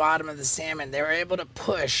middle of the bottom of the salmon, they were able to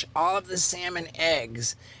push all of the salmon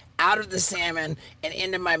eggs out of the salmon and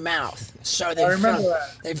into my mouth. So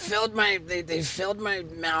they filled my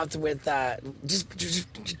mouth with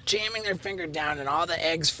just jamming their finger down, and all the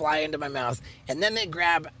eggs fly into my mouth. And then they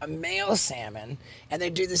grab a male salmon and they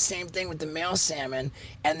do the same thing with the male salmon,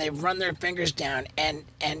 and they run their fingers down, and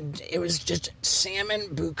it was just salmon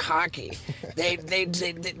bukkake.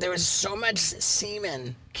 There was so much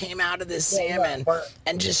semen came out of this salmon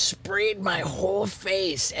and just sprayed my whole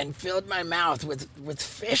face and filled my mouth with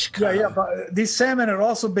fish cum. Yeah, but these salmon had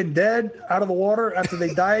also been dead out of the water after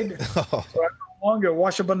they died. So I don't know how long they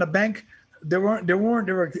wash up on the bank. They were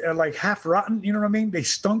like half rotten, you know what I mean? They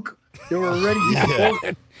stunk. They were ready to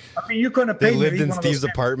go. I mean, you couldn't have paid me. They lived in Steve's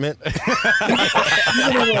apartment.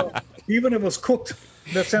 Even if it was cooked,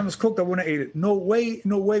 that salmon was cooked, I wouldn't have ate it. No way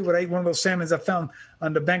would I eat one of those salmons I found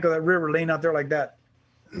on the bank of that river laying out there like that.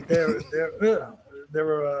 They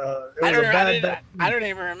were. I don't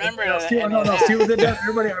even remember. Steve did that. I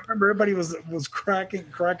remember everybody was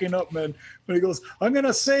cracking up, man. When he goes, "I'm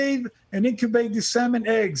gonna save and incubate these salmon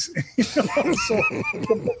eggs," so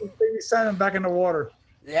put baby salmon back in the water.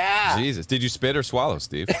 Yeah. Jesus, did you spit or swallow,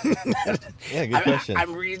 Steve? Yeah, good question.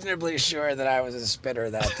 I'm reasonably sure that I was a spitter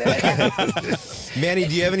that day. Manny,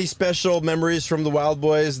 do you have any special memories from the Wild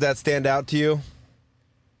Boys that stand out to you?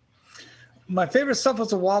 My favorite stuff was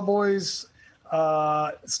the Wild Boys,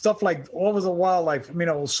 stuff like what was the wildlife?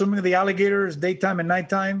 Swimming with the alligators, daytime and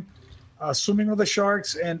nighttime, swimming with the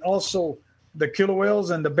sharks, and also the killer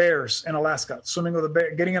whales and the bears in Alaska. Swimming with the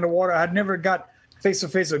bear, getting in the water. I had never got face to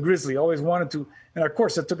face with a grizzly. I always wanted to, and of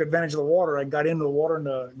course I took advantage of the water. I got into the water and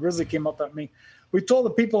the grizzly came up at me. We told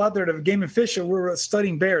the people out there that Game and Fish we were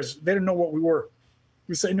studying bears. They didn't know what we were.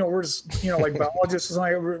 We say, no, we're just, like biologists or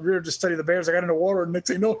something. We're just studying the bears. I got in the water, and next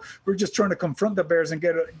thing you know, we're just trying to confront the bears and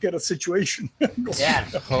get a situation. Yeah.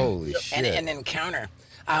 Holy shit. And encounter.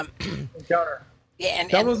 Encounter. Yeah,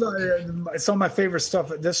 that was some of my favorite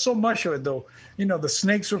stuff. There's so much of it, though. The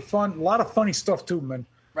snakes were fun. A lot of funny stuff, too, man.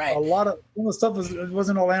 Right. A lot of stuff it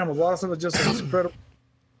wasn't all animals. A lot of stuff was just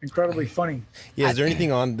incredibly funny. Yeah, is there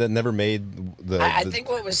anything on that never made I think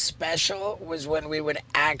what was special was when we would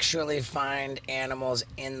actually find animals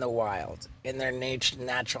in the wild, in their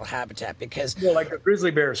natural habitat, because like the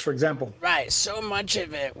grizzly bears, for example. Right. So much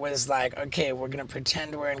of it was like, okay, we're gonna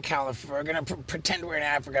pretend we're in California, we're gonna pretend we're in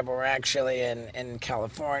Africa, but we're actually in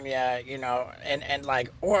California, and like,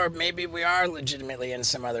 or maybe we are legitimately in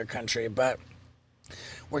some other country, but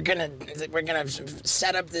we're gonna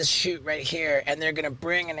set up this shoot right here, and they're gonna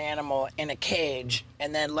bring an animal in a cage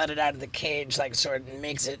and then let it out of the cage, like sort of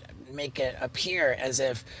make it appear as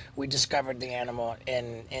if we discovered the animal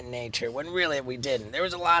in nature, when really we didn't. There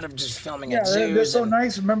was a lot of just filming at zoos. They're so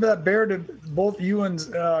nice. Remember that bear that both you and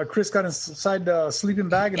Chris got inside the sleeping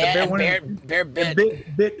bag, and the bear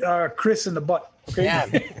bit Chris in the butt. Okay.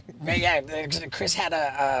 Yeah. Chris had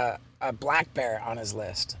a black bear on his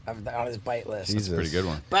list, on his bite list. That's a pretty good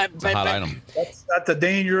one. But hot item. That's a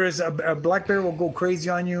dangerous. A black bear will go crazy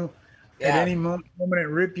on you at any moment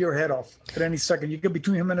and rip your head off at any second. You get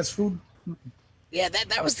between him and his food. Yeah,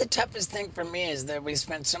 that was the toughest thing for me, is that we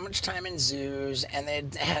spent so much time in zoos, and they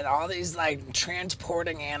had all these like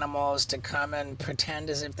transporting animals to come and pretend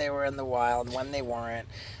as if they were in the wild when they weren't.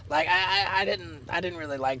 Like I didn't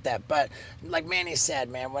really like that. But like Manny said,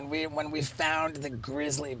 man, when we found the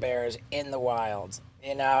grizzly bears in the wild,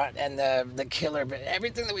 and the killer,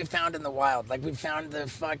 everything that we found in the wild, like we found the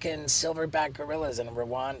fucking silverback gorillas in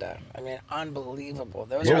Rwanda. I mean, unbelievable.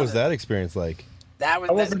 What was that experience like? I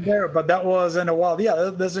wasn't there, but that was in the wild. Yeah,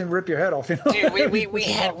 that doesn't rip your head off, Dude, we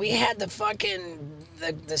had the fucking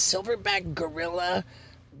the silverback gorilla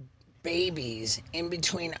babies in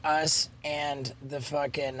between us and the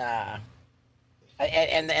fucking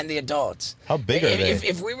and the adults. How big are they?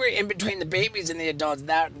 If we were in between the babies and the adults,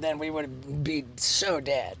 then we would be so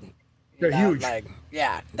dead. They're huge. Like,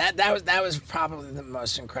 yeah, that was probably the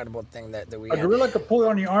most incredible thing that we A had. gorilla could pull it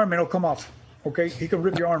on your arm and it'll come off. Okay, he can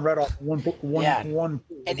rip your arm right off. One.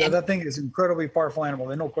 And That thing is incredibly powerful animal.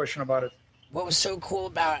 There's no question about it. What was so cool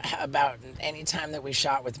about any time that we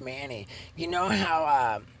shot with Manny, you know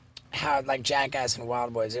how like Jackass and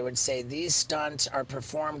Wild Boys, it would say these stunts are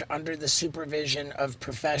performed under the supervision of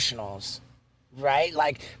professionals, right?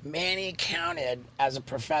 Like Manny counted as a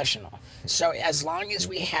professional. So as long as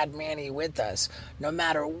we had Manny with us, no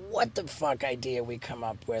matter what the fuck idea we come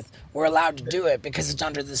up with, we're allowed to do it because it's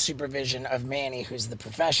under the supervision of Manny, who's the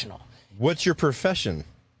professional. What's your profession?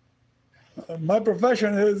 My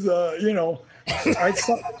profession is, I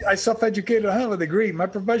self-educated. I have a degree. My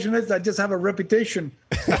profession is I just have a reputation.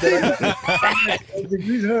 I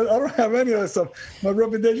don't have any of that stuff. My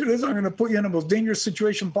reputation is I'm going to put you in the most dangerous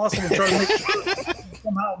situation possible and try to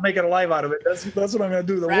somehow make it alive out of it. That's what I'm going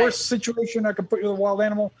to do. The worst situation I can put you with a wild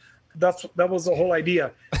animal. That was the whole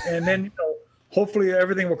idea. And then hopefully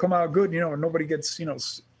everything will come out good. And nobody gets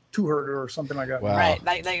too hurt or something like that. Wow. Right,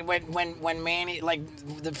 like when Manny, like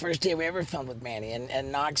the first day we ever filmed with Manny,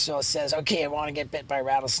 and Knoxville says, "Okay, I want to get bit by a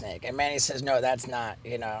rattlesnake," and Manny says, "No, that's not."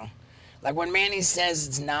 Like when Manny says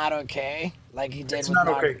it's not okay, like he did It's with not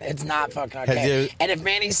Knox, okay. it's not fucking okay. And if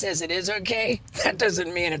Manny says it is okay, that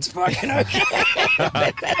doesn't mean it's fucking okay.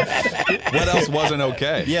 What else wasn't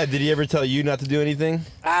okay? Yeah, did he ever tell you not to do anything?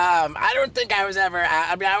 I don't think I was ever.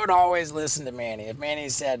 I mean, I would always listen to Manny. If Manny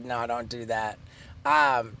said no, don't do that.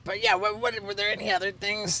 But yeah, what were there any other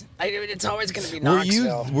things? It's always going to be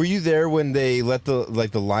Knoxville. Were you there when they let the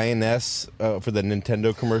lioness for the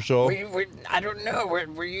Nintendo commercial? I don't know.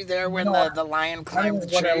 Were you there when the lion climbed the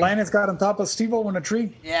tree? When the lioness got on top of Steve-O in a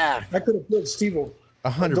tree? Yeah. I could have killed Steve-O.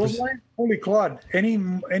 100%. Those lions, holy Claude,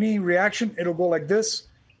 any reaction, it'll go like this,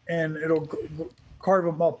 and it'll carve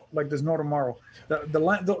them up like there's no tomorrow.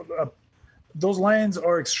 Those lions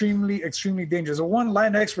are extremely, extremely dangerous. So one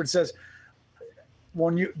lion expert says,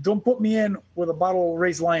 when you don't put me in with a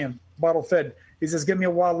bottle-raised lion, bottle-fed. He says, "Give me a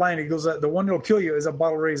wild lion." He goes, "The one that'll kill you is a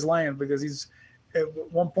bottle-raised lion because he's at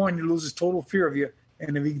one point he loses total fear of you,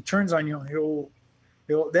 and if he turns on you, he'll.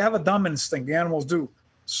 They have a dominance thing. The animals do.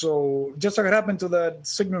 So just like it happened to the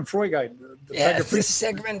Sigmund Freud guy, the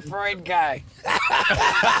Sigmund Freud guy.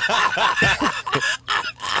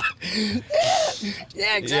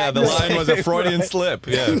 Yeah, exactly. Yeah, the line was a Freudian slip.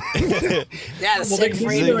 Yeah. Yeah, the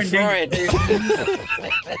Sigmund Freud.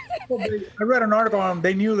 I read an article on them.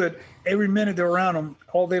 They knew that every minute they were around them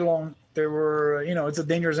all day long, they were, it's a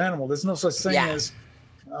dangerous animal. There's no such thing as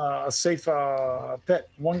a safe pet.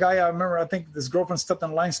 One guy I remember, I think his girlfriend stepped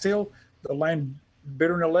on a lion's tail. The lion bit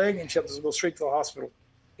her in the leg, and she had to go straight to the hospital.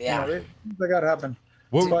 Yeah, that got to happen.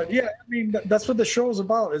 But yeah, I mean, that's what the show is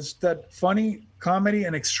about. It's that funny comedy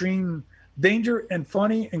and extreme danger and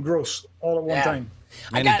funny and gross all at one time.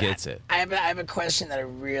 And he gets it. I have a question that I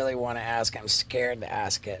really want to ask. I'm scared to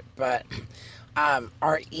ask it, but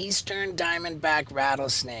are eastern diamondback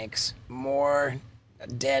rattlesnakes more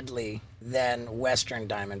deadly than western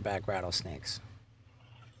diamondback rattlesnakes?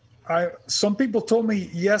 Some people told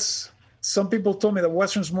me yes. Some people told me the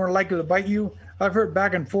western's more likely to bite you. I've heard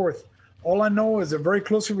back and forth. All I know is they're very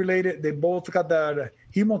closely related. They both got the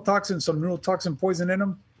hemotoxin, some neurotoxin poison in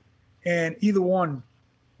them, and either one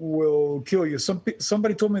will kill you.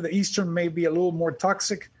 Somebody told me the eastern may be a little more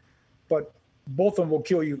toxic, but both of them will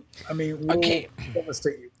kill you. I mean, will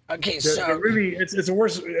devastate you. Okay, they're really, it's a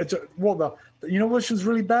worse. Which was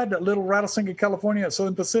really bad? That little rattlesnake in California,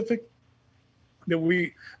 Southern Pacific, that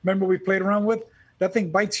we played around with. That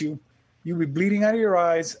thing bites you. You'll be bleeding out of your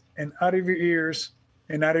eyes and out of your ears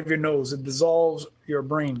and out of your nose. It dissolves your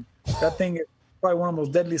brain. That thing is probably one of the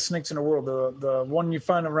most deadliest snakes in the world. The one you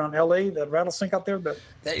find around L.A., that rattlesnake out there. They're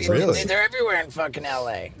everywhere in fucking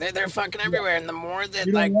L.A. They're fucking everywhere. And the more that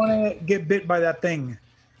you don't want to get bit by that thing,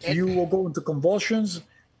 you will go into convulsions.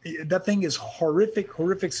 That thing is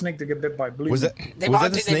horrific snake to get bit by. Was that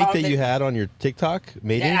the snake that you had on your TikTok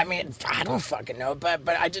mating? Yeah, I mean, I don't fucking know, but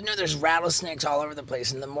I did know there's rattlesnakes all over the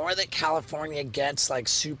place, and the more that California gets like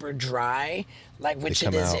super dry, like which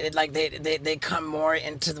it is, like they come more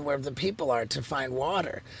into where the people are to find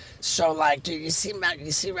water. So like, dude, you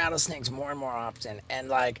see rattlesnakes more and more often, and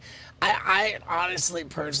like, I honestly,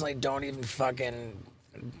 personally, don't even fucking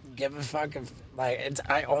give a fuck if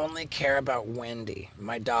I only care about Wendy,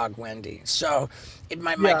 my dog Wendy. So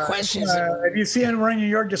my question is, if you see anyone in your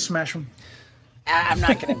yard, just smash them. I'm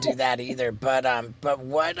not going to do that either. But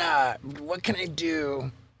what can I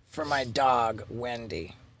do for my dog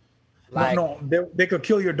Wendy? Like, no, they could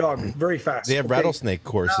kill your dog very fast. They have rattlesnake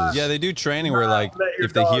courses. Yeah, they do training where like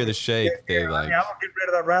if they hear the shake, they like. I mean, I would get rid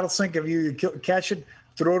of that rattlesnake if you catch it,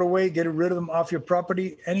 throw it away, get rid of them off your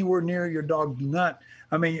property. Anywhere near your dog, do not.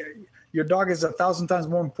 I mean, your dog is 1,000 times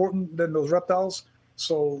more important than those reptiles.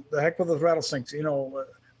 So the heck with those rattlesnakes. You know,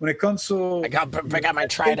 when it comes to I got my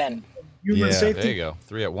trident. Human safety. There you go.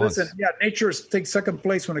 3 at once. Listen, yeah, nature takes second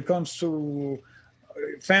place when it comes to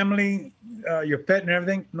family, your pet, and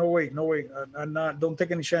everything. No way. Don't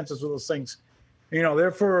take any chances with those things. You know,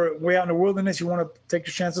 therefore, way out in the wilderness, you want to take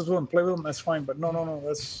your chances with them, play with them. That's fine. But no,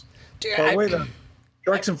 that's. Dude, by the way, the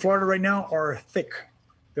sharks in Florida right now are thick.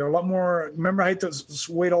 They're a lot more. Remember, I had to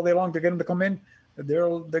wait all day long to get them to come in.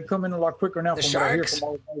 They come in a lot quicker now. The from what I hear sharks? from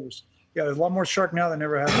all the divers. Yeah, there's a lot more shark now than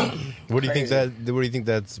ever has. What do you think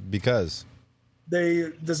that's because?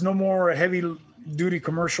 There's no more heavy duty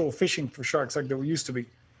commercial fishing for sharks like there used to be.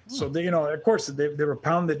 So they, you know, of course they were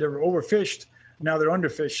pounded, they were overfished. Now they're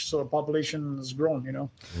underfished, so the population has grown. You know.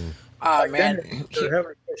 Man, they're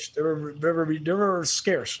heavily fished. They were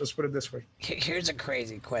scarce. Let's put it this way. here's a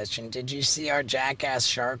crazy question. Did you see our Jackass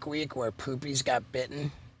Shark Week where Poopies got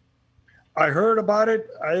bitten? I heard about it.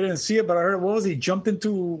 I didn't see it, but I heard, what was he jumped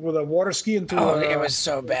into with a water ski into? It was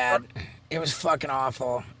so bad. It was fucking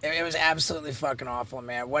awful. It was absolutely fucking awful,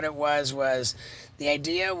 man. What it was the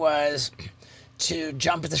idea was to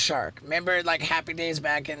jump at the shark. Remember, like, Happy Days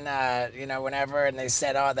back in, whenever, and they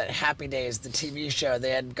said, that Happy Days, the TV show,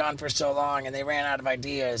 they had gone for so long and they ran out of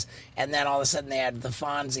ideas, and then all of a sudden they had the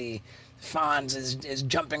Fonzie. Fonz is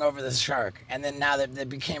jumping over the shark, and then now that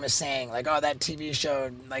became a saying, like, that TV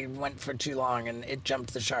show like went for too long and it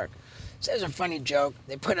jumped the shark. So there's a funny joke.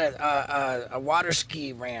 They put a water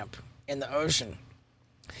ski ramp in the ocean,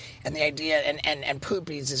 and the idea and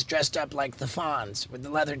Poopies is dressed up like the Fonz with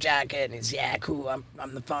the leather jacket, and he's cool.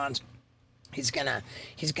 I'm the Fonz. He's gonna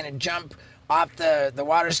jump off the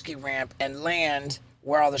water ski ramp and land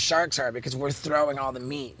where all the sharks are because we're throwing all the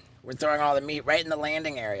meat. We're throwing all the meat right in the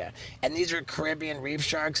landing area. And these are Caribbean reef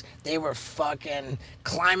sharks. They were fucking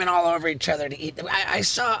climbing all over each other to eat them. I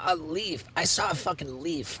saw a fucking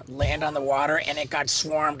leaf land on the water, and it got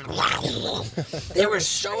swarmed. They were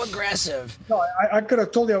so aggressive. No, I could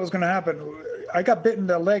have told you that was going to happen. I got bitten in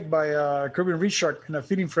the leg by a Caribbean reef shark in a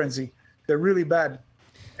feeding frenzy. They're really bad.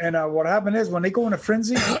 And what happened is when they go in a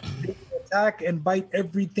frenzy, they attack and bite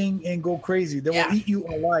everything and go crazy. They will eat you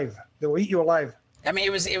alive. They will eat you alive. I mean,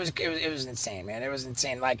 it was insane, man. It was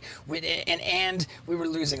insane. Like, and we were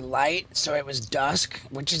losing light, so it was dusk,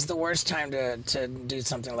 which is the worst time to do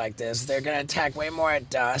something like this. They're gonna attack way more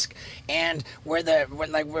at dusk, and we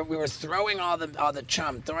were throwing all the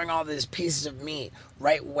chum, throwing all these pieces of meat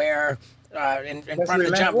right where. In front of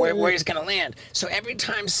the jump where he's going to land. So every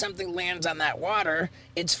time something lands on that water,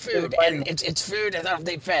 it's food. And it's food that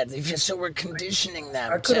they fed. So we're conditioning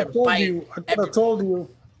them to bite. I could have told you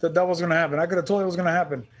that was going to happen. I could have told you it was going to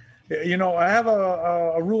happen. You know, I have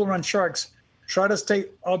a rule around sharks. Try to stay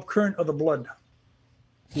up current of the blood.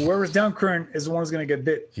 Whoever's down current is the one who's going to get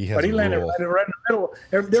bit. But he landed right in the middle.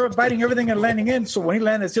 They were biting everything and landing in. So when he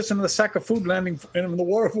landed, it's just another sack of food landing in the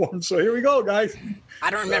water for him. So here we go, guys. I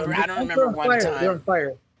don't remember one time. They're on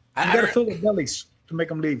fire. You got to fill the bellies to make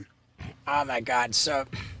them leave. Oh my God! So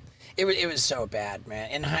it was so bad, man.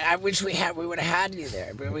 And I wish we would have had you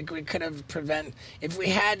there. But we could have prevented. If we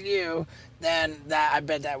had you, then I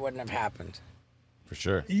bet that wouldn't have happened. For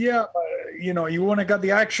sure. Yeah, you wouldn't have got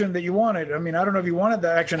the action that you wanted. I mean, I don't know if you wanted the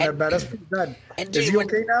action that bad. That's pretty bad. Is he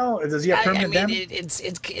okay now? Does he have permanent damage?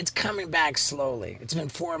 It's coming back slowly. It's been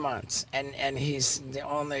 4 months, and he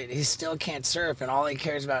still can't surf, and all he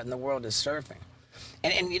cares about in the world is surfing.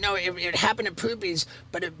 And it happened at Poopies,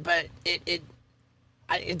 but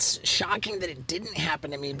it's shocking that it didn't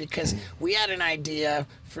happen to me because we had an idea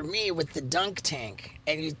for me with the dunk tank,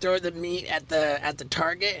 and you throw the meat at the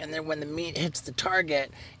target, and then when the meat hits the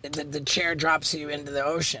target, the chair drops you into the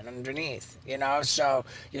ocean underneath. So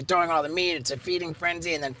you're throwing all the meat. It's a feeding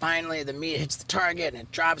frenzy, and then finally the meat hits the target and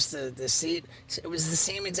it drops the seat. It was the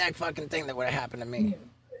same exact fucking thing that would have happened to me.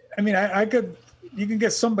 I mean, you can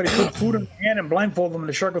get somebody put food in the hand and blindfold them, and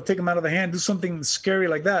the shark will take them out of the hand. Do something scary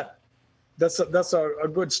like that. That's a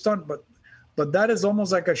good stunt, but that is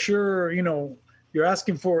almost like a sure, you're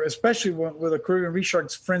asking for, especially with a Caribbean reef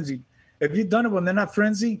shark's frenzied. If you've done it when they're not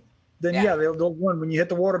frenzied, then they'll run. When you hit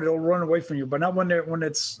the water, they'll run away from you, but not when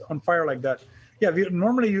it's on fire like that. Yeah,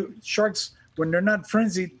 sharks, when they're not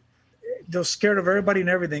frenzied, they're scared of everybody and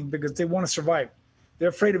everything because they want to survive. They're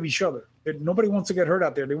afraid of each other. Nobody wants to get hurt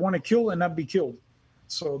out there. They want to kill and not be killed.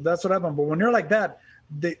 So that's what happened. But when they're like that,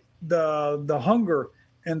 the hunger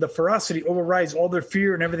and the ferocity overrides all their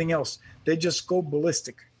fear and everything else. They just go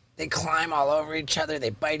ballistic. They climb all over each other.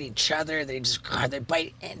 They bite each other. They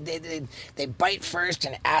bite. They bite first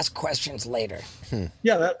and ask questions later.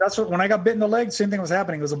 Yeah, that's what. When I got bit in the leg, same thing was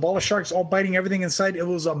happening. It was a ball of sharks all biting everything inside. It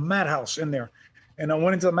was a madhouse in there, and I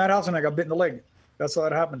went into the madhouse and I got bit in the leg. That's how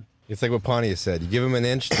that happened. It's like what Pontius said. You give them an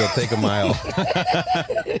inch, they'll take a mile.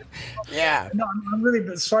 Yeah. No, I'm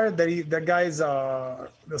really sorry that the guy's the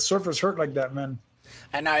surfer's hurt like that, man.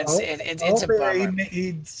 I know it's a bummer.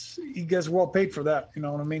 He gets well paid for that. You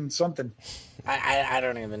know what I mean? Something. I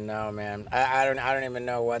don't even know, man. I don't even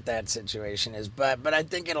know what that situation is, but I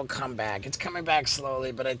think it'll come back. It's coming back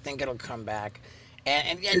slowly, but I think it'll come back.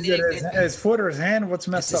 And is it his foot or his hand? What's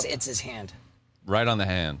messed up? It's his hand. Right on the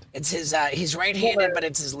hand. It's his. He's right-handed, but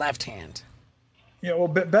it's his left hand. Yeah. Well,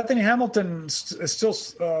 Bethany Hamilton is still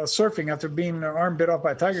surfing after being her arm bit off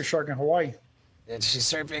by a tiger shark in Hawaii. And she's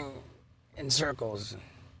surfing in circles.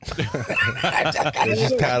 She's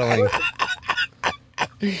just paddling.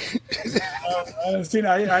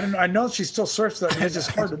 I know she still surfs that. It's just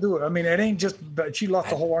hard to do it. I mean, it ain't just. But she lost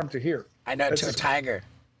the whole arm to here. I know, to a tiger.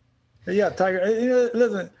 Yeah, tiger.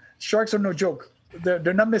 Listen, sharks are no joke.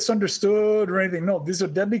 They're not misunderstood or anything. No, these are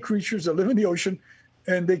deadly creatures that live in the ocean,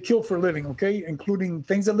 and they kill for a living. Okay, including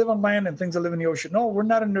things that live on land and things that live in the ocean. No, we're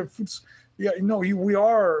not in their food. Yeah, no, we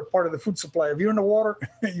are part of the food supply. If you're in the water,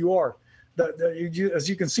 you are. As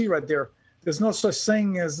you can see right there, there's no such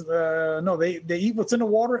thing as no. They eat what's in the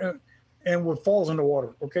water and what falls in the water.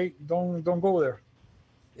 Okay, don't go there.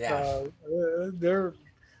 Yeah. They're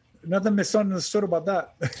nothing misunderstood about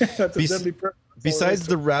that. That's a deadly predator. Besides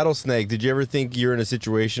the rattlesnake, did you ever think you're in a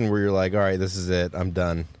situation where you're like, all right, this is it, I'm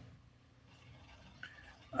done?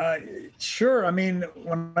 Sure. I mean,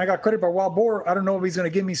 when I got credit by wild boar, I don't know if he's going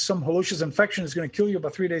to give me some hallucinous infection that's going to kill you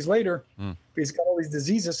about 3 days later. He's got all these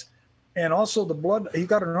diseases. And also the blood, he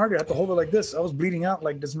got an artery. I had to hold it like this. I was bleeding out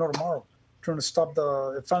like there's no tomorrow, trying to stop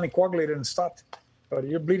it finally coagulated and stopped. But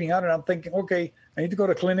you're bleeding out, and I'm thinking, okay, I need to go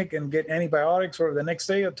to the clinic and get antibiotics. Or the next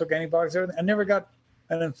day I took antibiotics, everything. I never got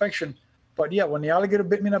an infection. But yeah, when the alligator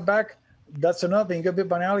bit me in the back, that's another thing. You get bit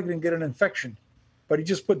by an alligator and get an infection. But he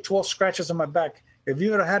just put 12 scratches on my back. If he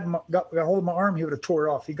would have got hold of my arm, he would have tore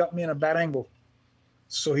it off. He got me in a bad angle.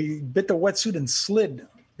 So he bit the wetsuit and slid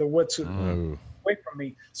the wetsuit away from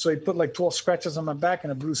me. So he put like 12 scratches on my back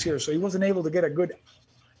and a bruise here. So he wasn't able to get a good,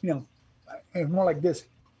 more like this,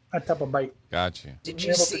 that type of bite. Gotcha. Did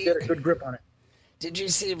you see? To get a good grip on it. Did you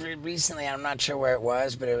see recently? I'm not sure where it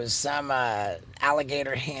was, but it was some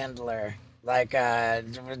alligator handler. Like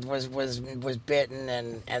was bitten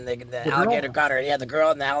and the alligator got her. Yeah, the girl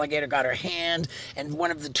and the alligator got her hand, and one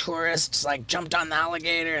of the tourists like jumped on the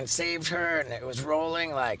alligator and saved her, and it was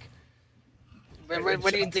rolling. Like,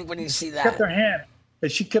 what do you think when you see that? Kept her hand.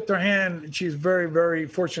 She kept her hand. And she's very, very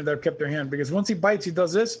fortunate that kept her hand, because once he bites, he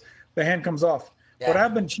does this, the hand comes off. Yeah. What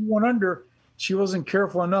happened? She went under. She wasn't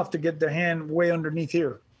careful enough to get the hand way underneath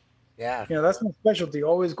here. Yeah. That's my specialty.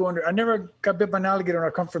 Always go under. I never got bit by an alligator in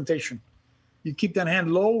a confrontation. You keep that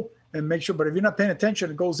hand low and make sure, but if you're not paying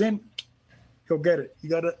attention, it goes in, he'll get it. You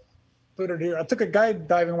got to put it here. I took a guy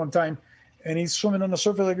diving one time, and he's swimming on the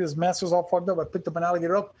surface like his mask was all fucked up. I picked up an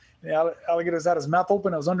alligator up, and the alligator's had his mouth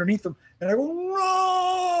open. I was underneath him, and I go,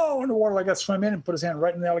 no! In the water, like I swam in and put his hand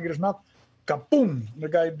right in the alligator's mouth. Kaboom! The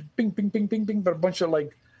guy, ping, ping, ping, ping, ping, but a bunch of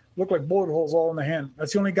looked like bullet holes all in the hand.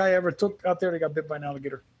 That's the only guy I ever took out there that got bit by an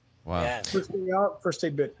alligator. Wow. Yeah. First day out, first day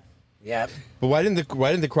bit. Yeah. But why didn't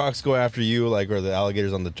the crocs go after you, or the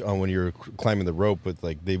alligators on when you were climbing the rope? But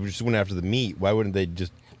they just went after the meat. Why wouldn't they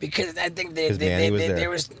just? Because I think Manny was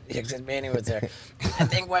there. Manny was there. I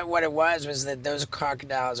think what it was that those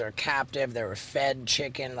crocodiles are captive. They were fed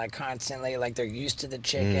chicken constantly, they're used to the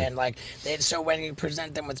chicken. So when you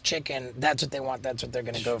present them with chicken, that's what they want. That's what they're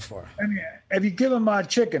going to go for. I mean, if you give him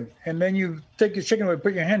chicken and then you take your chicken away,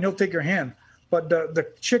 put your hand, he'll take your hand. But the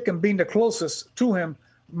chicken being the closest to him,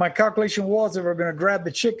 my calculation was they were going to grab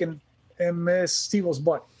the chicken and miss Steve-O's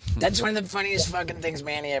butt. That's one of the funniest fucking things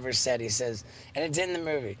Manny ever said. He says, and it's in the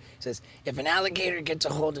movie, he says, if an alligator gets a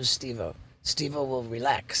hold of Steve-O, Steve-O will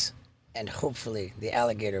relax, and hopefully the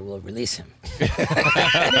alligator will release him. For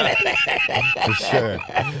sure.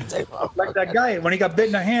 Like that guy, when he got bit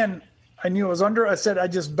in the hand, I knew it was under. I said, I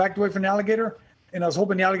just backed away from the alligator, and I was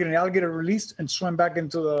hoping the alligator released and swam back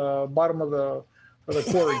into the bottom of the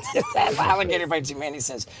quarry. That alligator bites you, Manny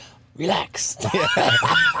says, relax.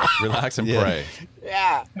 Relax and pray.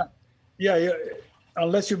 Yeah. Yeah.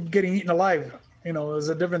 Unless you're getting eaten alive, it's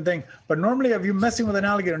a different thing. But normally, if you're messing with an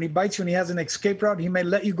alligator and he bites you and he has an escape route, he may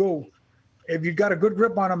let you go. If you got a good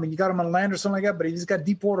grip on him and you got him on land or something like that, but if he's got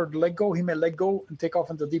deep water to let go, he may let go and take off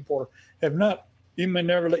into deep water. If not, he may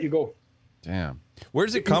never let you go. Damn. Where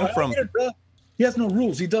does it come from? He has no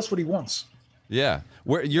rules. He does what he wants. Yeah.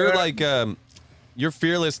 Where you're like your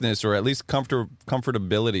fearlessness, or at least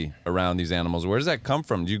comfortability around these animals. Where does that come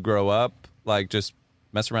from? Do you grow up like just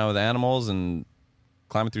messing around with animals and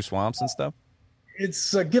climbing through swamps and stuff?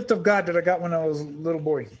 It's a gift of God that I got when I was a little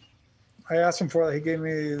boy. I asked him for that. He gave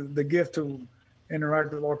me the gift to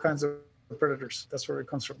interact with all kinds of predators. That's where it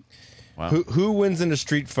comes from. Wow. Who wins in a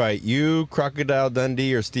street fight? You, Crocodile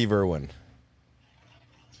Dundee, or Steve Irwin?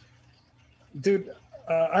 Dude,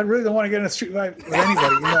 I really don't want to get in a street fight with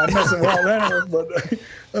anybody. I'm messing with all animals, but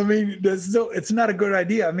I mean, it's not a good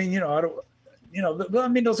idea. I mean, I don't, I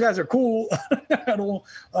mean, those guys are cool. I don't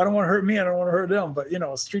want to hurt me. I don't want to hurt them. But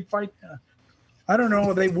a street fight, I don't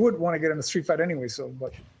know. They would want to get in a street fight anyway. So,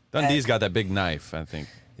 but Dundee's got that big knife, I think.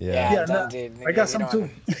 Yeah, Dundee, I got some too.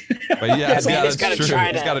 But yeah, he's got to try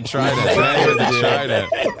it. He's got to try it.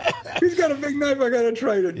 He's got a big knife. I got to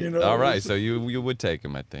try it. All right, so you would take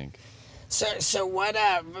him, I think. So what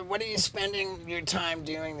are you spending your time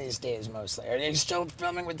doing these days mostly? Are you still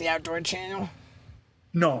filming with the Outdoor Channel?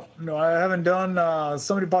 No, I haven't done.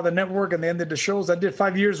 Somebody bought the network and they ended the shows. I did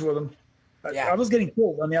 5 years with them. Yeah. I was getting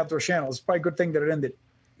pulled on the Outdoor Channel. It's probably a good thing that it ended.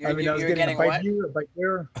 I was getting a bite here, a bite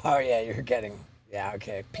there. Oh yeah, you're getting. Yeah,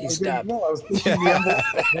 okay. Pieced up. I was pushing the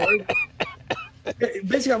envelope.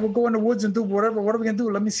 Basically, I will go in the woods and do whatever. What are we going to do?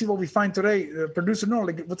 Let me see what we find today. The producer,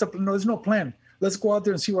 what's up? No, there's no plan. Let's go out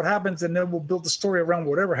there and see what happens, and then we'll build the story around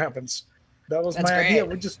whatever happens. That was my idea.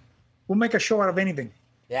 We'll make a show out of anything.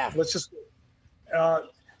 Yeah. Let's just,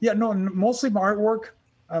 mostly my artwork.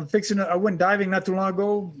 I'm fixing it. I went diving not too long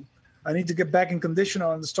ago. I need to get back in condition. I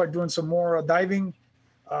want to start doing some more diving.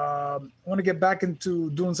 I want to get back into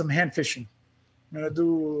doing some hand fishing. I'm going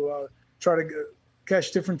to try to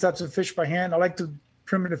catch different types of fish by hand. I like to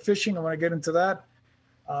primitive fishing. I want to get into that.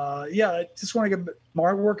 I just want to get my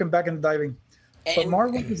artwork and back into diving. But my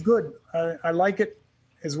artwork is good. I like it.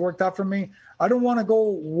 It's worked out for me. I don't want to go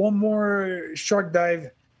one more shark dive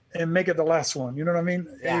and make it the last one. You know what I mean?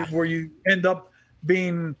 Yeah. Where you end up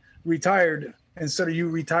being retired instead of you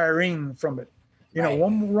retiring from it. Right.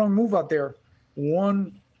 One wrong move out there,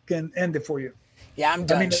 one can end it for you. Yeah, I'm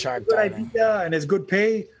done shark good diving. Idea and it's good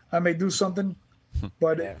pay. I may do something,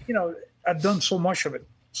 but I've done so much of it.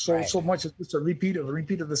 So much. It's just a repeat of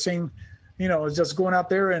the same. It's just going out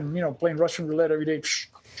there and playing Russian roulette every day.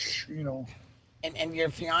 And your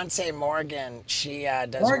fiance Morgan, she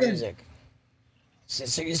does music.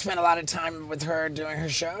 So you spend a lot of time with her doing her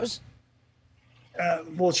shows?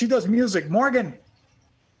 Well, she does music. Morgan.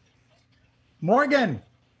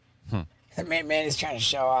 Manny's trying to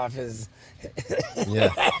show off his. Yeah.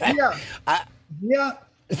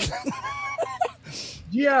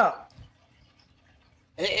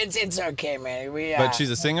 It's okay, Manny. But she's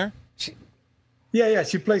a singer?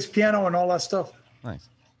 She plays piano and all that stuff. Nice.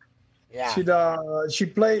 Yeah. She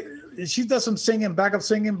does some singing, backup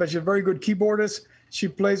singing, but she's a very good keyboardist. She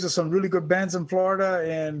plays with some really good bands in Florida,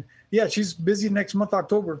 and she's busy next month,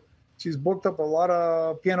 October. She's booked up a lot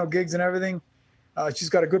of piano gigs and everything. She's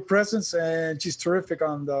got a good presence, and she's terrific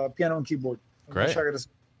on the piano and keyboard. Great.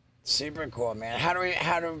 Super cool, man.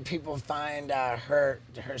 How do people find her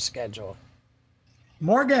schedule?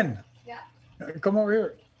 Morgan. Yeah. Come over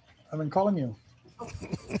here. I've been calling you.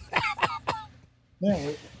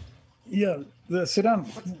 Sit down.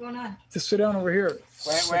 What's going on? Just sit down over here.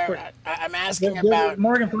 I'm asking about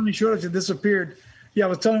Morgan. Finally showed us you disappeared. Yeah, I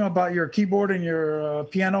was telling him about your keyboard and your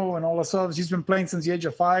piano and all that stuff. She's been playing since the age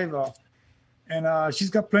of 5, and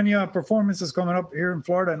she's got plenty of performances coming up here in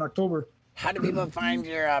Florida in October. How do people find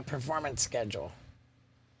your performance schedule?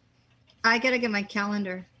 I gotta get my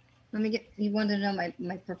calendar. You want to know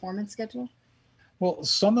my performance schedule? Well,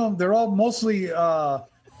 some of them, they're all mostly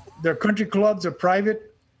they're country clubs, they're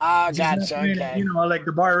private. Oh, gotcha. Okay. Like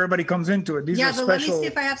the bar, everybody comes into it. These are special. Let me see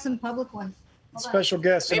if I have some public ones. Special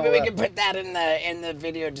guests. Maybe we can put that in the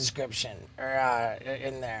video description or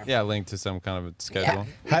in there. Yeah, link to some kind of a schedule.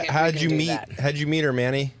 Yeah, how'd you meet her,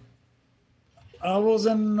 Manny? I was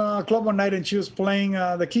in a club one night and she was playing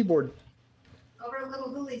the keyboard. Over at Little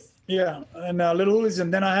Hoolies. Yeah, and Little Hoolies,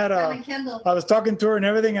 and then I had I was talking to her and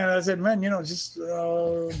everything, and I said, "Man, just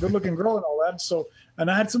good-looking girl and all that." So, and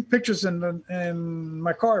I had some pictures in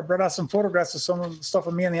my car. I brought out some photographs of some of the stuff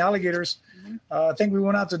of me and the alligators. Mm-hmm. I think we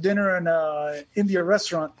went out to dinner in an India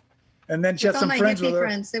restaurant, and then she had some friends with her.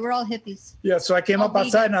 Friends. They were all hippies. Yeah, so I came up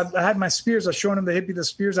outside and I had my spears. I was showing them the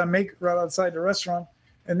spears I make right outside the restaurant,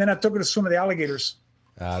 and then I took her to swim with the alligators.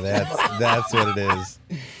 That's what it is.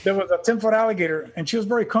 There was a 10-foot alligator, and she was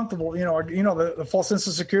very comfortable. The false sense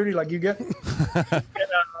of security like you get. And,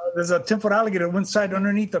 there's a 10-foot alligator that went inside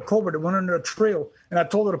underneath the cobra that went under a trail, and I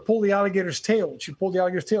told her to pull the alligator's tail. She pulled the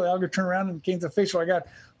alligator's tail. The alligator turned around and came to the face. So I got,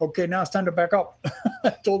 okay, now it's time to back up. I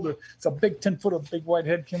told her it's a big 10-foot, a big white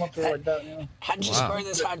head came up to her like that. How'd you score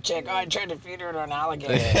this hot chick? Oh, I tried to feed her to an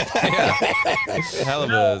alligator. Hell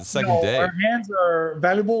of a second day. Our hands are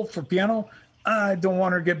valuable for piano. I don't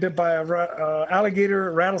want her to get bit by a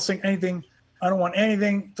alligator, rattlesnake, anything. I don't want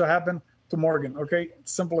anything to happen to Morgan. Okay,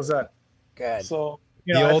 simple as that. Good. So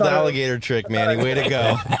The old alligator trick, Manny. Way to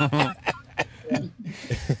go.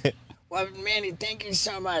 Well, Manny, thank you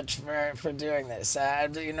so much for doing this.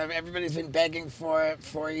 Everybody's been begging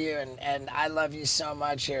for you, and I love you so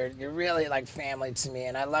much. You're really like family to me,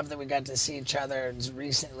 and I love that we got to see each other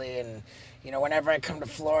recently. And whenever I come to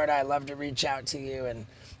Florida, I love to reach out to you, and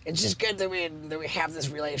it's just good that we have this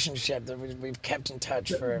relationship that we've kept in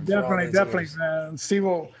touch for definitely, man. Steve,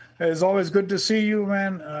 it's always good to see you,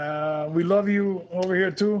 man. We love you over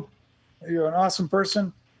here too. You're an awesome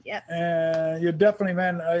person. Yeah. And you're definitely,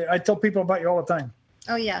 man. I tell people about you all the time.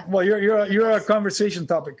 Oh yeah. Well, you're a conversation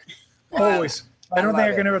topic. Always. I don't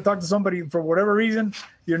think I can ever talk to somebody for whatever reason.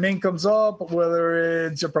 Your name comes up, whether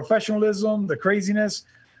it's your professionalism, the craziness,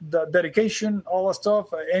 the dedication, all that stuff.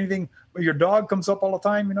 Anything. Your dog comes up all the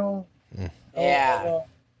time. Yeah.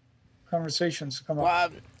 Conversations come up. Well,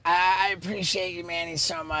 I appreciate you, Manny,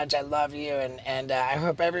 so much. I love you, and I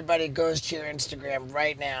hope everybody goes to your Instagram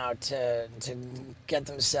right now to get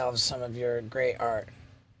themselves some of your great art.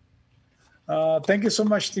 Thank you so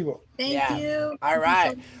much, Steve. Thank you. All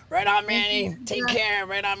right. Right on, Manny. Take care.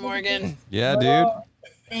 Right on, Morgan. Yeah, dude.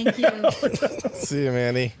 Thank you. See you,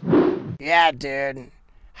 Manny. Yeah, dude.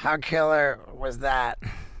 How killer was that?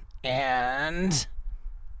 And...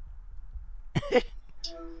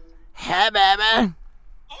 Hey, baby.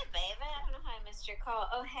 Hey, baby. I don't know how I missed your call.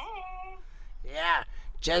 Oh, hey. Yeah,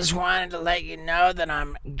 just wanted to let you know that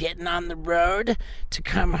I'm getting on the road to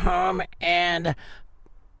come home and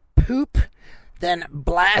poop, then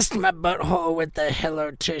blast my butthole with the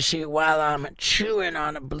Hello Tushy while I'm chewing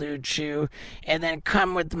on a Blue Chew, and then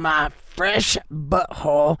come with my fresh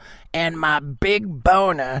butthole and my big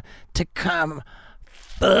boner to come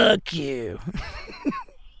fuck you.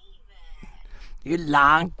 You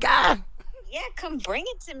lonka? Yeah, come bring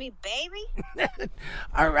it to me, baby.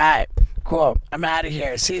 All right, cool. I'm out of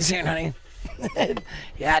here. See you soon, honey.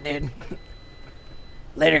 Yeah, dude.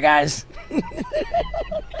 Later, guys.